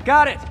 Yeah,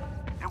 got it.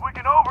 If we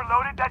can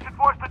overload it, that should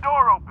force the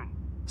door open.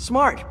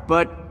 Smart,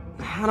 but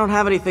I don't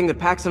have anything that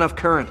packs enough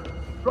current.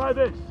 Try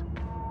this.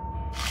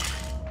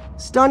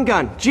 Stun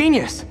gun,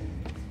 genius!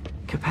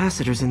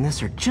 Capacitors in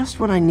this are just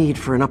what I need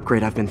for an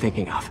upgrade I've been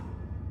thinking of.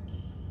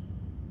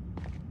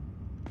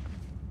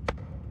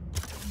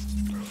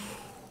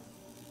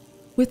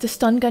 With the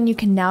stun gun, you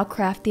can now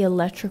craft the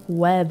electric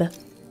web.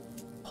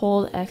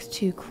 Hold X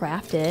to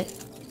craft it.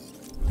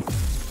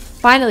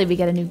 Finally, we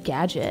get a new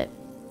gadget.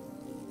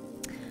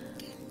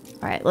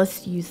 Alright,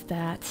 let's use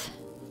that.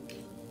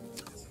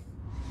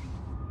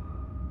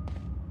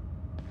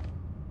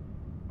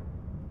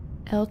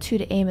 L2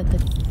 to aim at the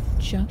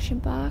junction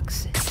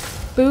box.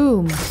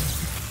 Boom.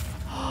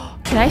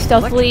 Can I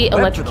stealthily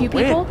electrocute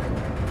people?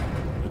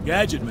 A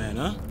gadget man,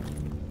 huh?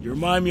 You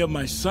remind me of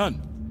my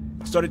son.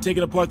 Started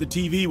taking apart the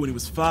TV when he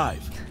was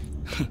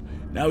 5.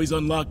 Now he's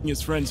unlocking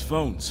his friends'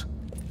 phones.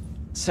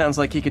 Sounds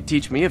like he could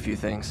teach me a few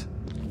things.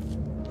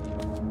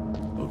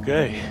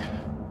 Okay.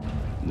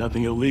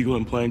 Nothing illegal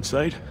in plain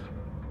sight?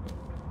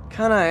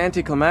 Kinda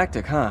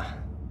anticlimactic, huh?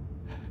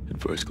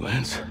 At first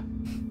glance.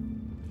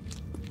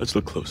 Let's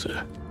look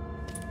closer.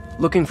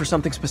 Looking for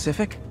something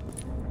specific?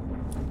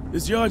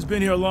 This yard's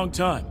been here a long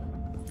time.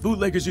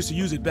 Bootleggers used to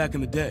use it back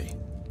in the day.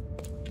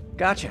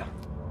 Gotcha.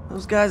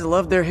 Those guys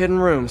love their hidden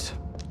rooms.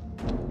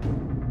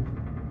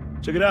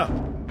 Check it out.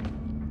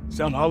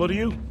 Sound hollow to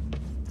you?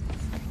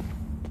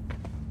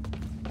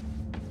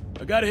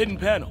 I got a hidden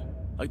panel.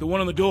 like the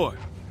one on the door.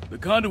 The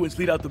conduits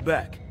lead out the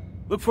back.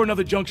 Look for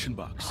another junction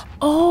box.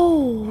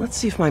 Oh! Let's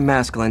see if my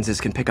mask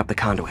lenses can pick up the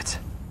conduits.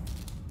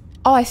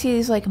 Oh, I see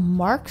these like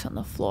marks on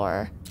the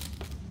floor.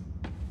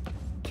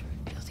 To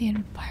reveal the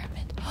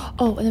environment.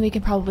 Oh, and then we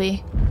can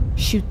probably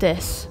shoot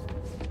this.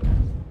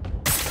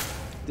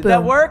 Did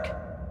that work?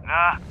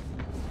 Nah.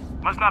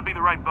 Must not be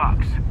the right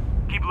box.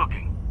 Keep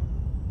looking.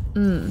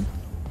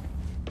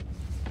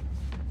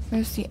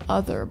 Where's the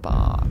other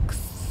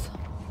box?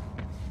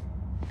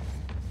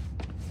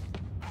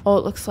 Oh,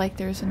 it looks like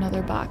there's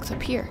another box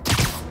up here.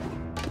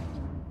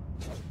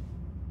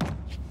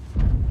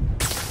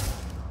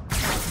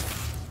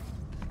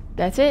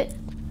 That's it.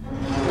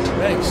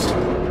 Thanks.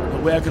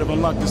 No way I could have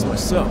unlocked this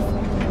myself.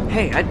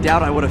 Hey, I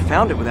doubt I would have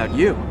found it without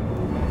you.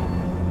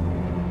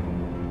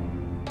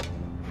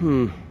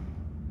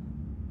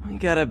 We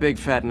got a big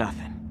fat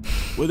nothing.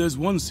 Well, there's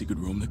one secret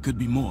room that could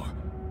be more.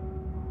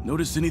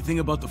 Notice anything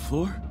about the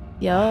floor?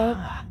 Yup.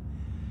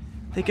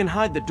 They can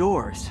hide the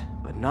doors,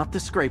 but not the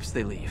scrapes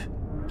they leave.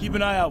 Keep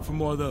an eye out for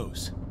more of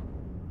those.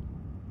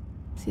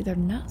 See, they're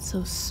not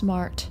so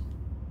smart.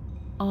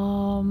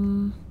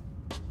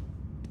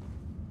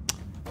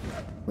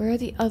 Where are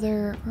the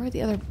other... Are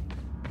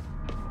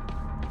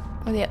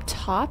they up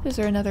top? Is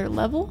there another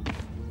level?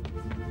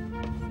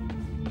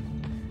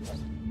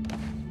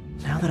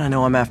 Now that I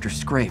know I'm after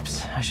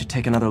scrapes, I should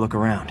take another look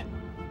around.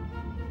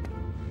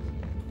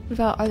 What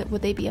about...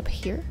 would they be up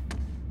here?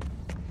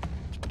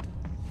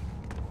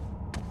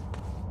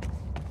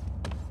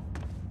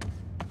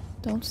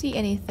 Don't see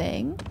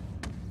anything.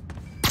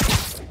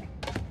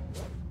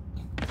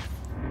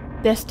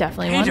 This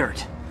definitely Pay one.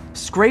 dirt.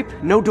 Scrape,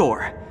 no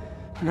door.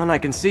 None I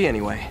can see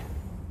anyway.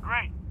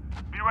 Great.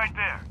 Be right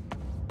there.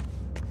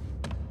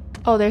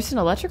 Oh, there's an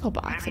electrical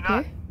box Maybe up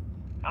not. here.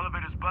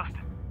 Elevator's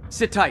busted.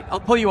 Sit tight, I'll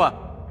pull you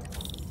up.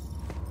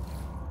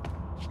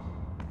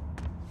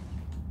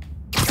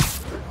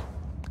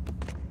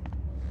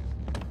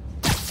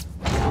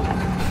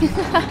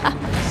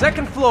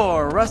 Second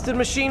floor, rusted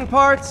machine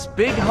parts,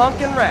 big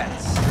honkin'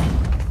 rats.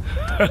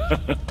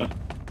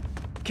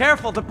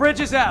 Careful, the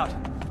bridge is out.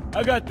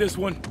 I got this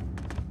one.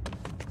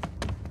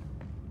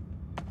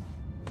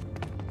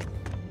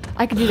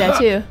 I could do that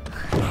too.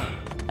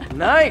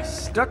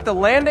 Nice, stuck the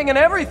landing and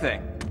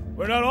everything.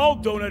 We're not all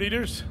donut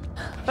eaters.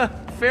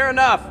 Fair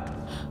enough.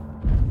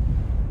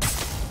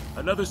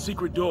 Another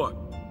secret door.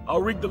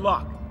 I'll rig the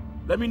lock.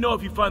 Let me know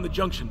if you find the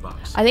junction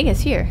box. I think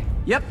it's here.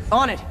 Yep,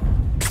 on it.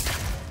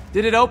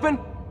 Did it open?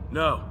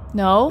 No.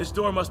 No? This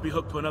door must be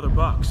hooked to another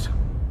box.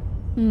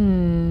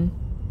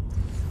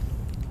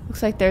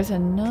 Looks like there's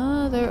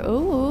another...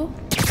 Ooh.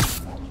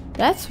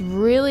 That's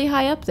really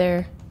high up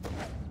there.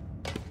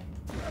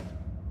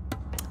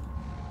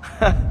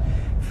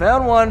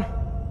 Found one.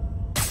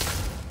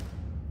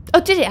 Oh,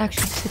 did it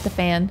actually hit the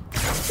fan?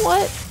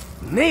 What?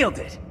 Nailed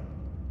it.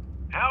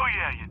 Hell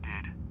yeah, you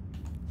did.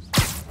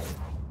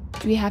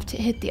 Do we have to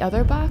hit the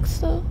other box,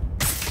 though?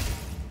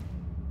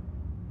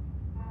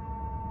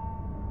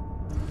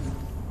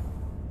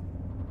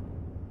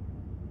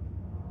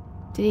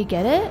 Did he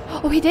get it?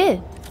 Oh, he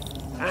did.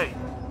 Hey,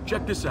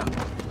 check this out.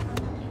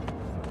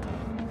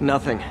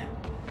 Nothing.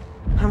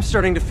 I'm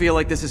starting to feel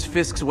like this is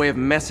Fisk's way of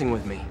messing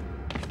with me.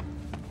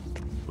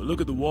 But look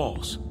at the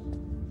walls.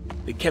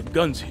 They kept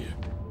guns here.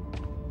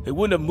 They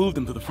wouldn't have moved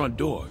them to the front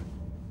door.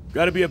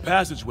 Gotta be a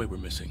passageway we're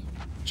missing.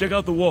 Check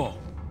out the wall.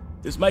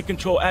 This might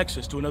control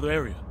access to another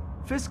area.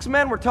 Fisk's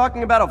men were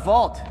talking about a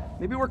vault.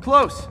 Maybe we're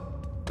close.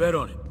 Bet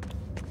on it.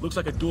 Looks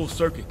like a dual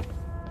circuit.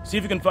 See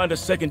if you can find a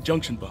second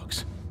junction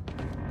box.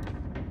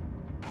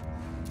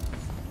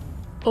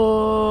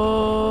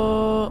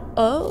 Oh,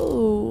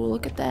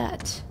 look at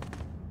that.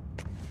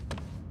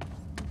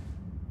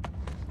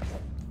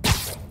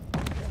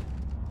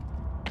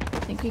 I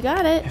think we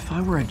got it. If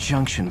I were a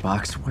junction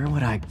box, where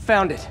would I...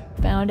 Found it.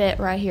 Found it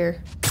right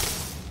here.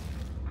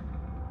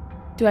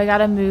 Do I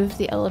gotta move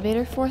the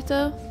elevator for it,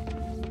 though?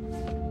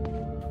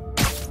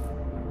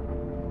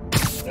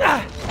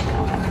 Ah!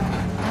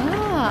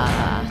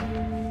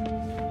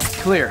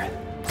 Clear.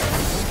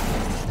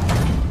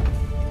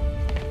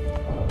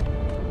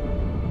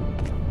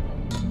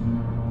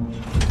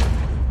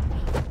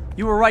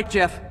 You were right,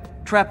 Jeff.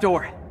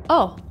 Trapdoor.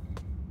 Oh.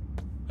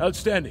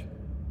 Outstanding.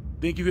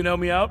 Think you can help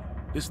me out?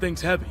 This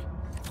thing's heavy.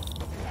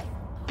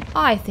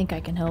 I think I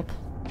can help.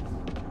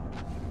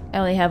 I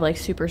only have, like,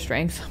 super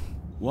strength.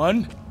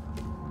 1,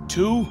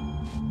 2,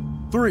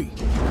 3.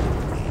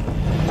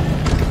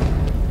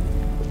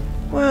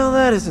 Well,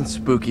 that isn't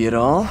spooky at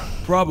all.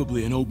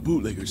 Probably an old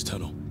bootlegger's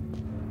tunnel.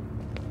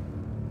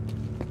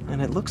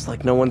 And it looks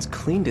like no one's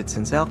cleaned it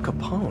since Al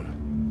Capone.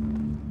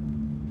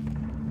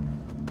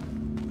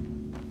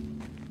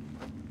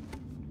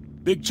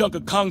 Big chunk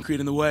of concrete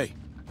in the way.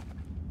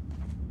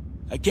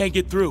 I can't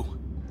get through.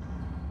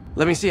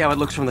 Let me see how it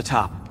looks from the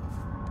top.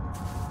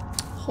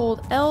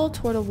 Hold L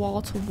toward a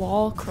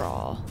wall-to-wall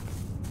crawl.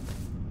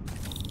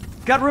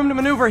 Got room to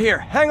maneuver here.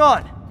 Hang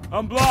on.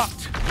 I'm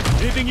blocked.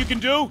 Anything you can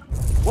do?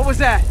 What was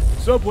that?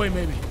 Subway,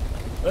 maybe.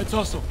 Let's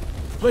hustle.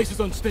 Place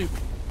is unstable.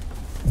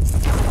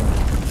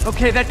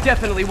 Okay, that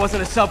definitely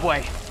wasn't a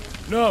subway.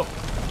 No.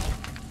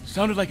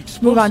 Sounded like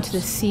explosives. Move on to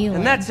the ceiling.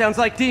 And that sounds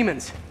like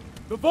demons.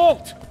 The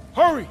vault!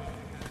 Hurry!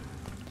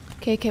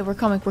 Okay, we're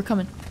coming. We're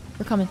coming.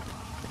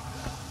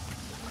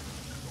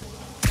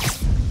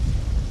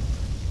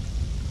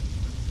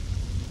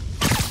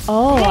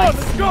 Oh, Come on,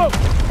 let's go!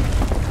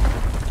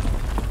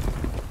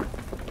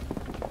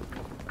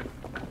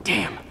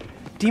 Damn.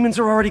 Demons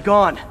are already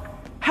gone.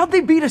 How'd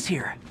they beat us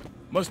here?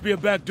 Must be a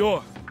back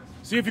door.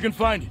 See if you can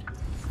find it.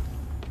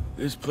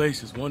 This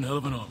place is one hell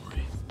of an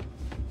armory.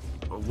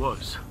 Or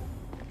was.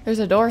 There's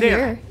a door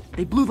here.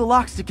 They blew the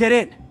locks to get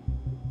in.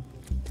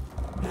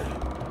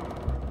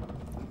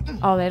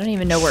 Oh, they don't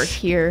even know we're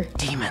here.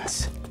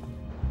 Demons.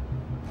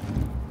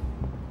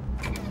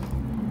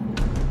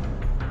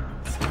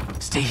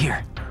 Stay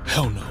here.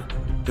 Hell no.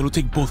 It'll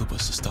take both of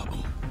us to stop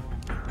them.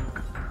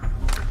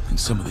 And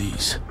some of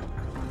these.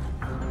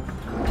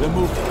 They're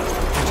moving.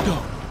 Let's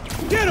go.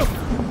 Get him!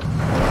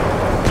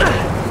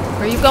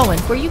 Where are you going?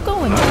 Where are you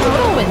going? Where are you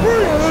going?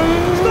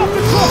 Stop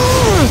the truck!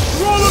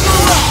 Roll him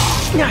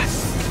around!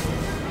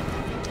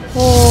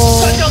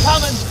 Oh.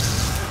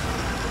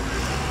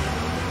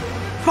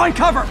 Find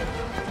cover!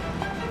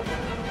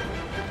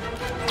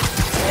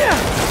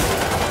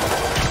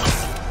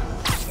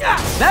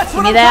 That's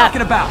what I'm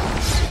talking about!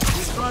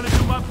 Just trying to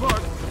do my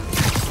part.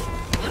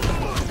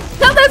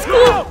 No, that's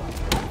cool!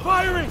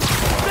 Firing!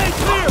 Stay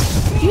clear!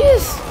 Did you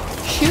just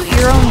shoot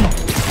your own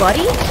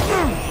buddy?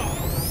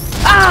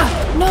 Ah!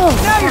 No!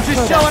 Now you're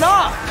just showing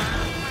off!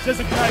 Says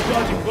a guy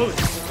dodging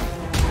bullets.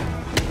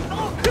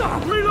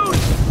 Reload!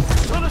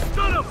 Trying to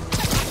stun him!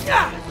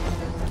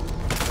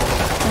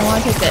 I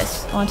want to take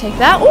this. I want to take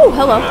that. Oh,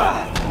 hello.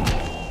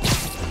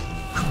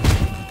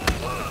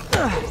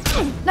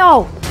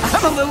 No!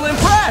 I'm a little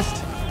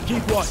impressed!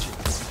 Keep watching.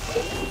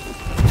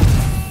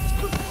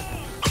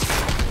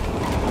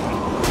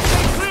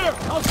 Stay clear!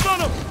 I'll stun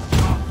him!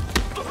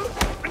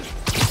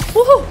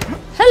 Woohoo!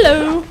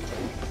 Hello!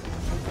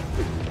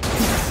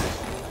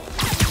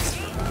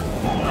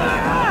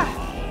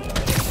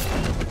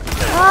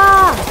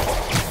 Ah!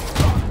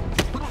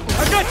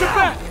 I got your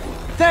back!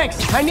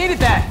 Thanks, I needed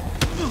that!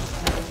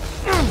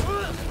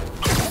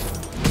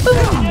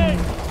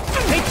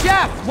 Hey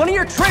Jeff, one of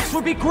your tricks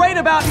would be great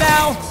about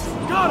now!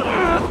 Got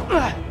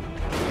him!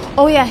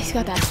 Oh yeah, he's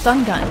got that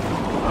stun gun.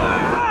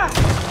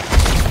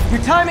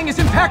 Your timing is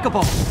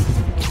impeccable!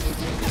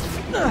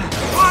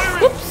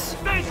 Firing! Oops!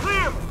 Stay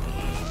clear!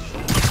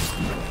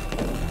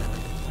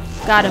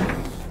 Got him.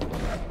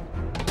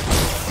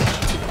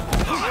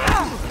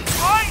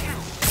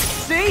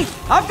 See?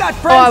 I've got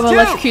Oh, friends I'm too!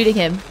 electrocuting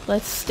him.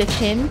 Let's stick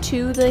him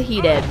to the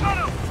heated.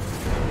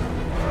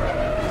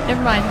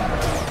 Never mind.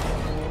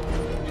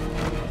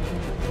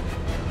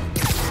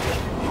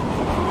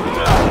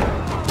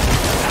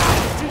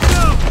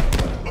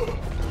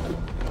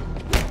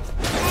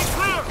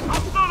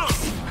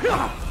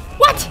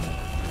 What?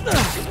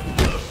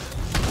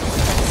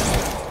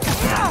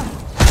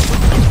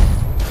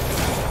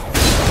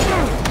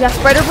 You got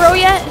Spider Bro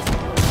yet?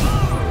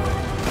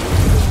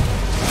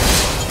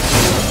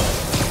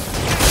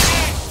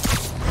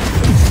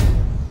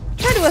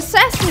 Try to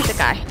assassinate the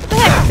guy. What the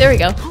heck? There we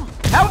go.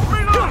 Out!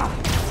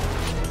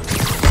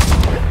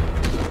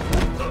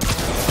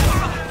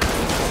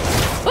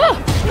 Oh!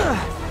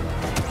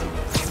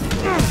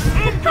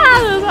 Ah,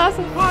 that was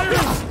awesome.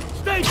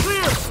 Stay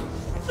clear!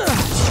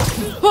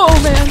 Oh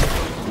man.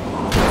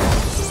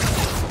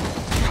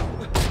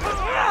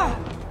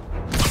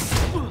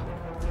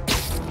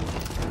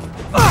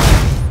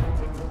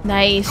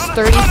 Nice,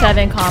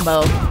 37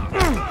 combo.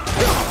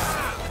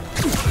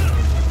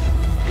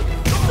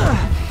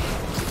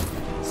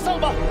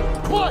 Selma!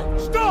 What?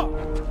 Stop!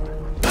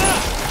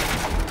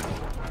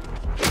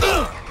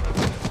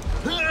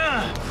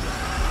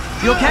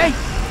 You okay?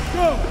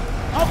 Go!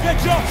 I'll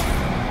catch up!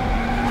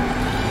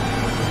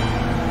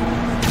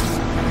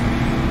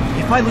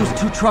 If I lose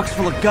 2 trucks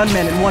full of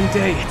gunmen in one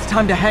day, it's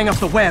time to hang up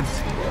the webs.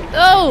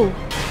 Oh!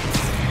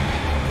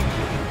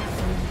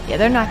 Yeah,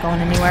 they're not going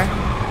anywhere.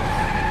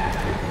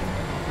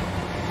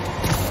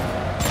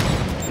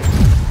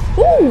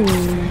 Ooh!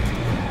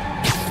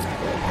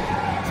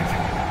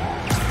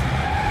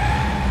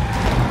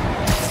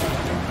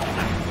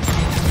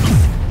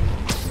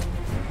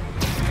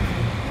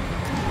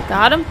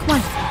 Got him? Come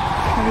on.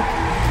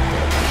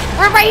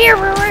 We're right here!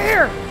 We're right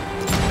here!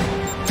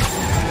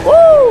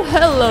 Woo!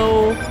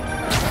 Hello!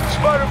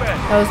 Spider-Man!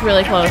 That was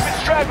really close.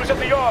 Stragglers at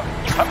the yard.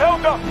 I'm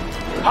held up.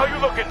 How you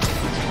looking?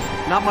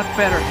 Not much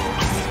better.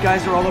 These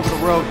guys are all over the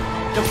road.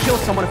 They'll kill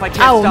someone if I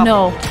can't Oh stop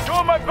no. them.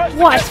 Doing my best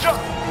What? to catch up,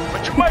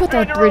 but you Who might put be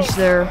on that your bridge own.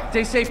 there?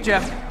 Stay safe,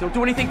 Jeff. Don't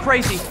do anything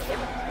crazy.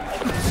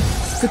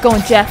 Good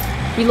going, Jeff.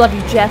 We love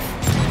you, Jeff.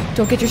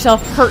 Don't get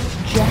yourself hurt,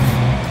 Jeff.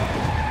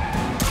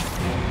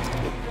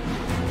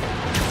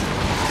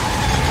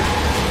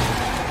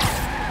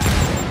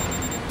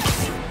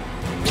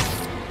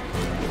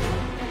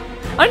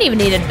 I don't even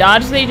need to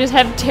dodge, they just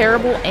have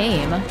terrible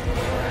aim.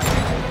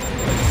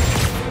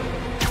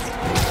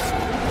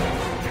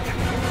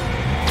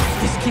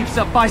 This keeps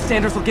up,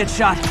 bystanders will get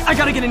shot. I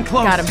gotta get in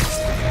close. Got him.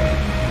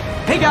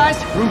 Hey guys,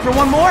 room for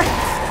one more?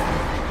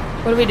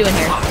 What are we doing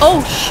here?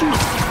 Oh, shoot.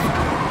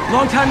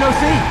 Long time no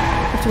see.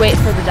 Let's wait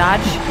for the dodge.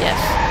 Yes.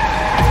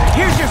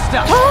 Here's your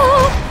stuff.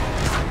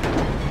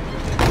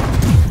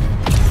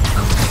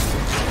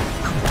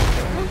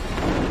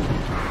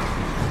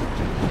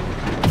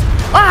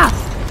 Ah!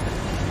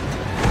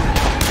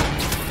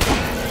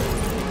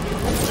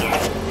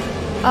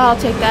 I'll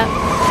take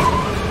that.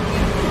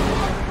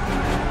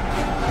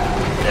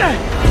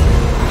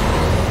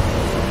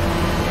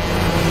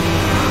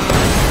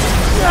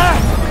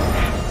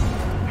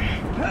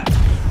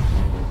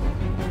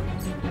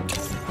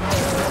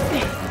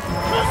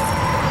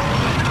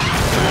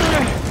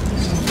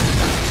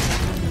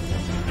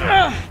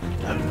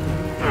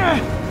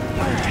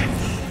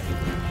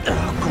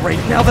 Great,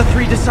 now the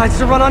 3 decides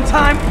to run on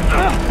time.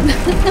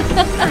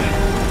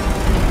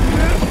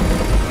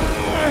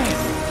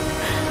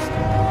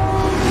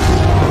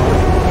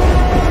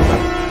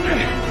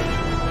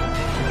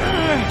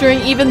 During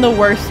even the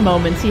worst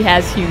moments, he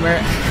has humor.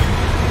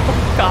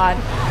 Oh, God.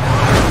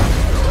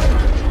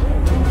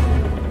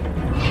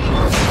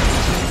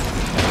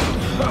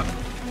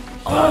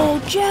 Oh,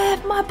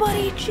 Jeff, my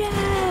buddy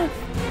Jeff.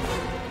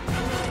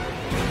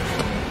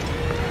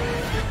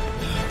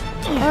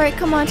 Alright,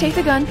 come on, take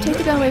the gun. Take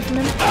the gun away from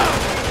him.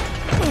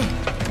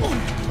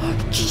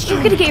 Jeez,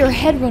 you're gonna get your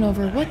head run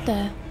over. What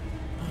the?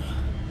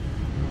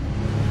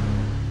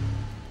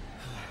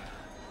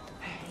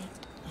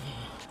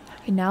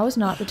 Okay, now is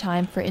not the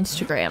time for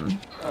Instagram.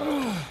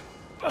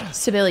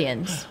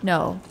 Civilians,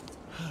 no.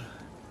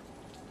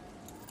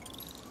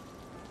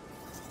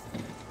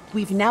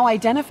 We've now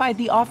identified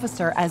the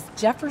officer as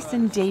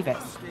Jefferson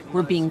Davis.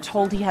 We're being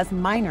told he has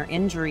minor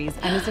injuries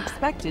and is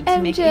expected to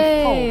make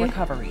a full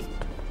recovery.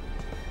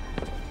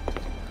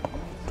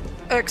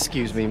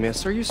 Excuse me,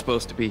 miss. Are you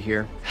supposed to be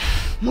here?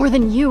 More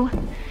than you.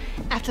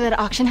 After that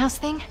auction house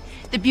thing,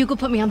 the Bugle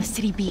put me on the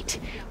city beat,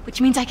 which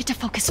means I get to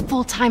focus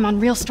full time on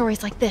real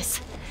stories like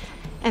this.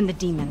 And the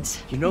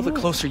demons. You know the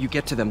closer you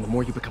get to them, the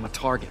more you become a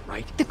target,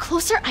 right? The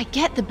closer I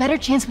get, the better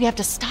chance we have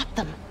to stop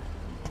them.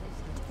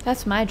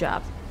 That's my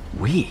job.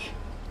 We?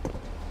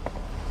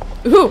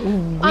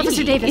 Ooh,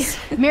 Officer Davis,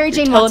 Mary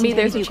Jane telling wants me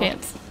there's the a Bugle.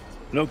 chance.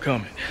 No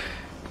comment.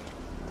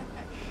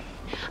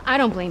 I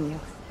don't blame you.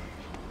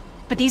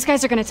 But these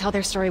guys are gonna tell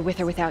their story with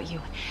or without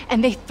you,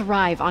 and they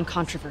thrive on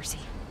controversy.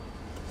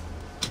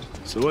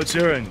 So what's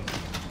your end?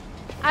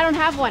 I don't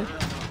have one.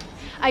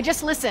 I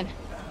just listen.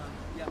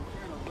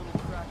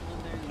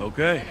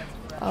 Okay.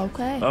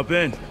 Okay. Up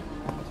in.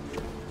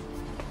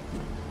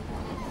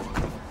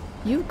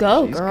 You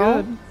go, She's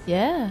girl. good.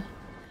 Yeah.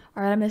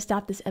 All right, I'm going to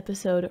stop this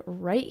episode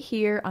right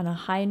here on a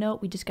high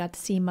note. We just got to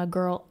see my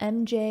girl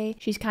MJ.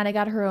 She's kind of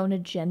got her own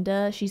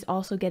agenda. She's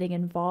also getting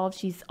involved.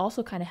 She's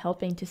also kind of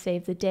helping to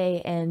save the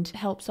day and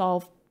help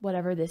solve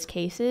whatever this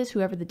case is,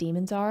 whoever the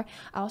demons are.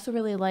 I also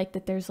really like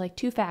that there's like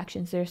 2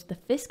 factions. There's the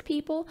Fisk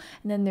people,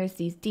 and then there's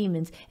these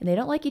demons, and they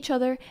don't like each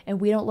other,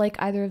 and we don't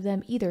like either of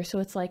them either. So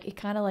it's like, it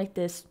kind of like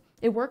this,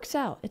 it works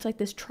out. It's like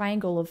this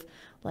triangle of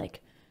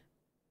like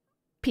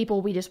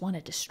people we just want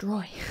to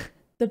destroy.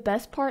 The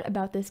best part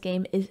about this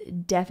game is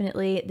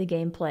definitely the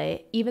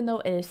gameplay. Even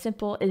though it is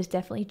simple, it is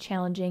definitely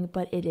challenging,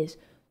 but it is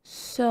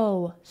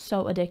so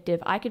addictive.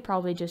 I could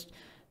probably just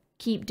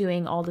keep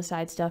doing all the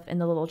side stuff and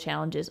the little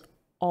challenges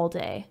all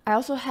day. I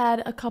also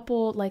had a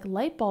couple like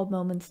light bulb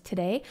moments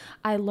today.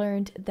 I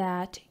learned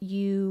that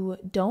you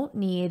don't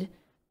need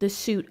the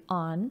suit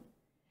on.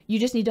 You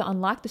just need to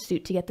unlock the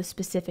suit to get the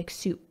specific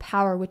suit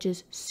power, which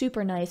is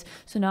super nice.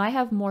 So now I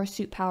have more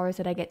suit powers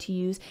that I get to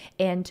use,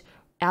 and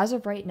as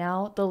of right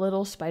now, the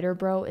little spider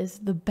bro is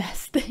the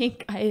best thing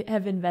I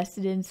have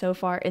invested in so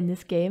far in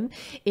this game.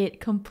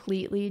 It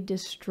completely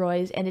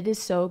destroys, and it is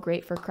so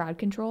great for crowd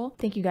control.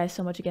 Thank you guys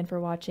so much again for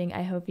watching.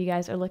 I hope you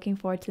guys are looking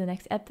forward to the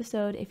next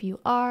episode. If you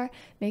are,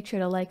 make sure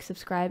to like,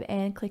 subscribe,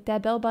 and click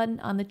that bell button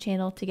on the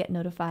channel to get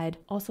notified.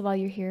 Also, while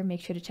you're here, make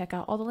sure to check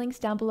out all the links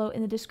down below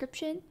in the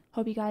description.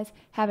 Hope you guys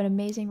have an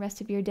amazing rest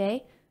of your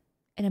day,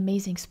 an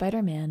amazing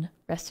Spider-Man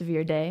rest of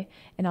your day,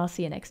 and I'll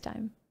see you next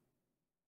time.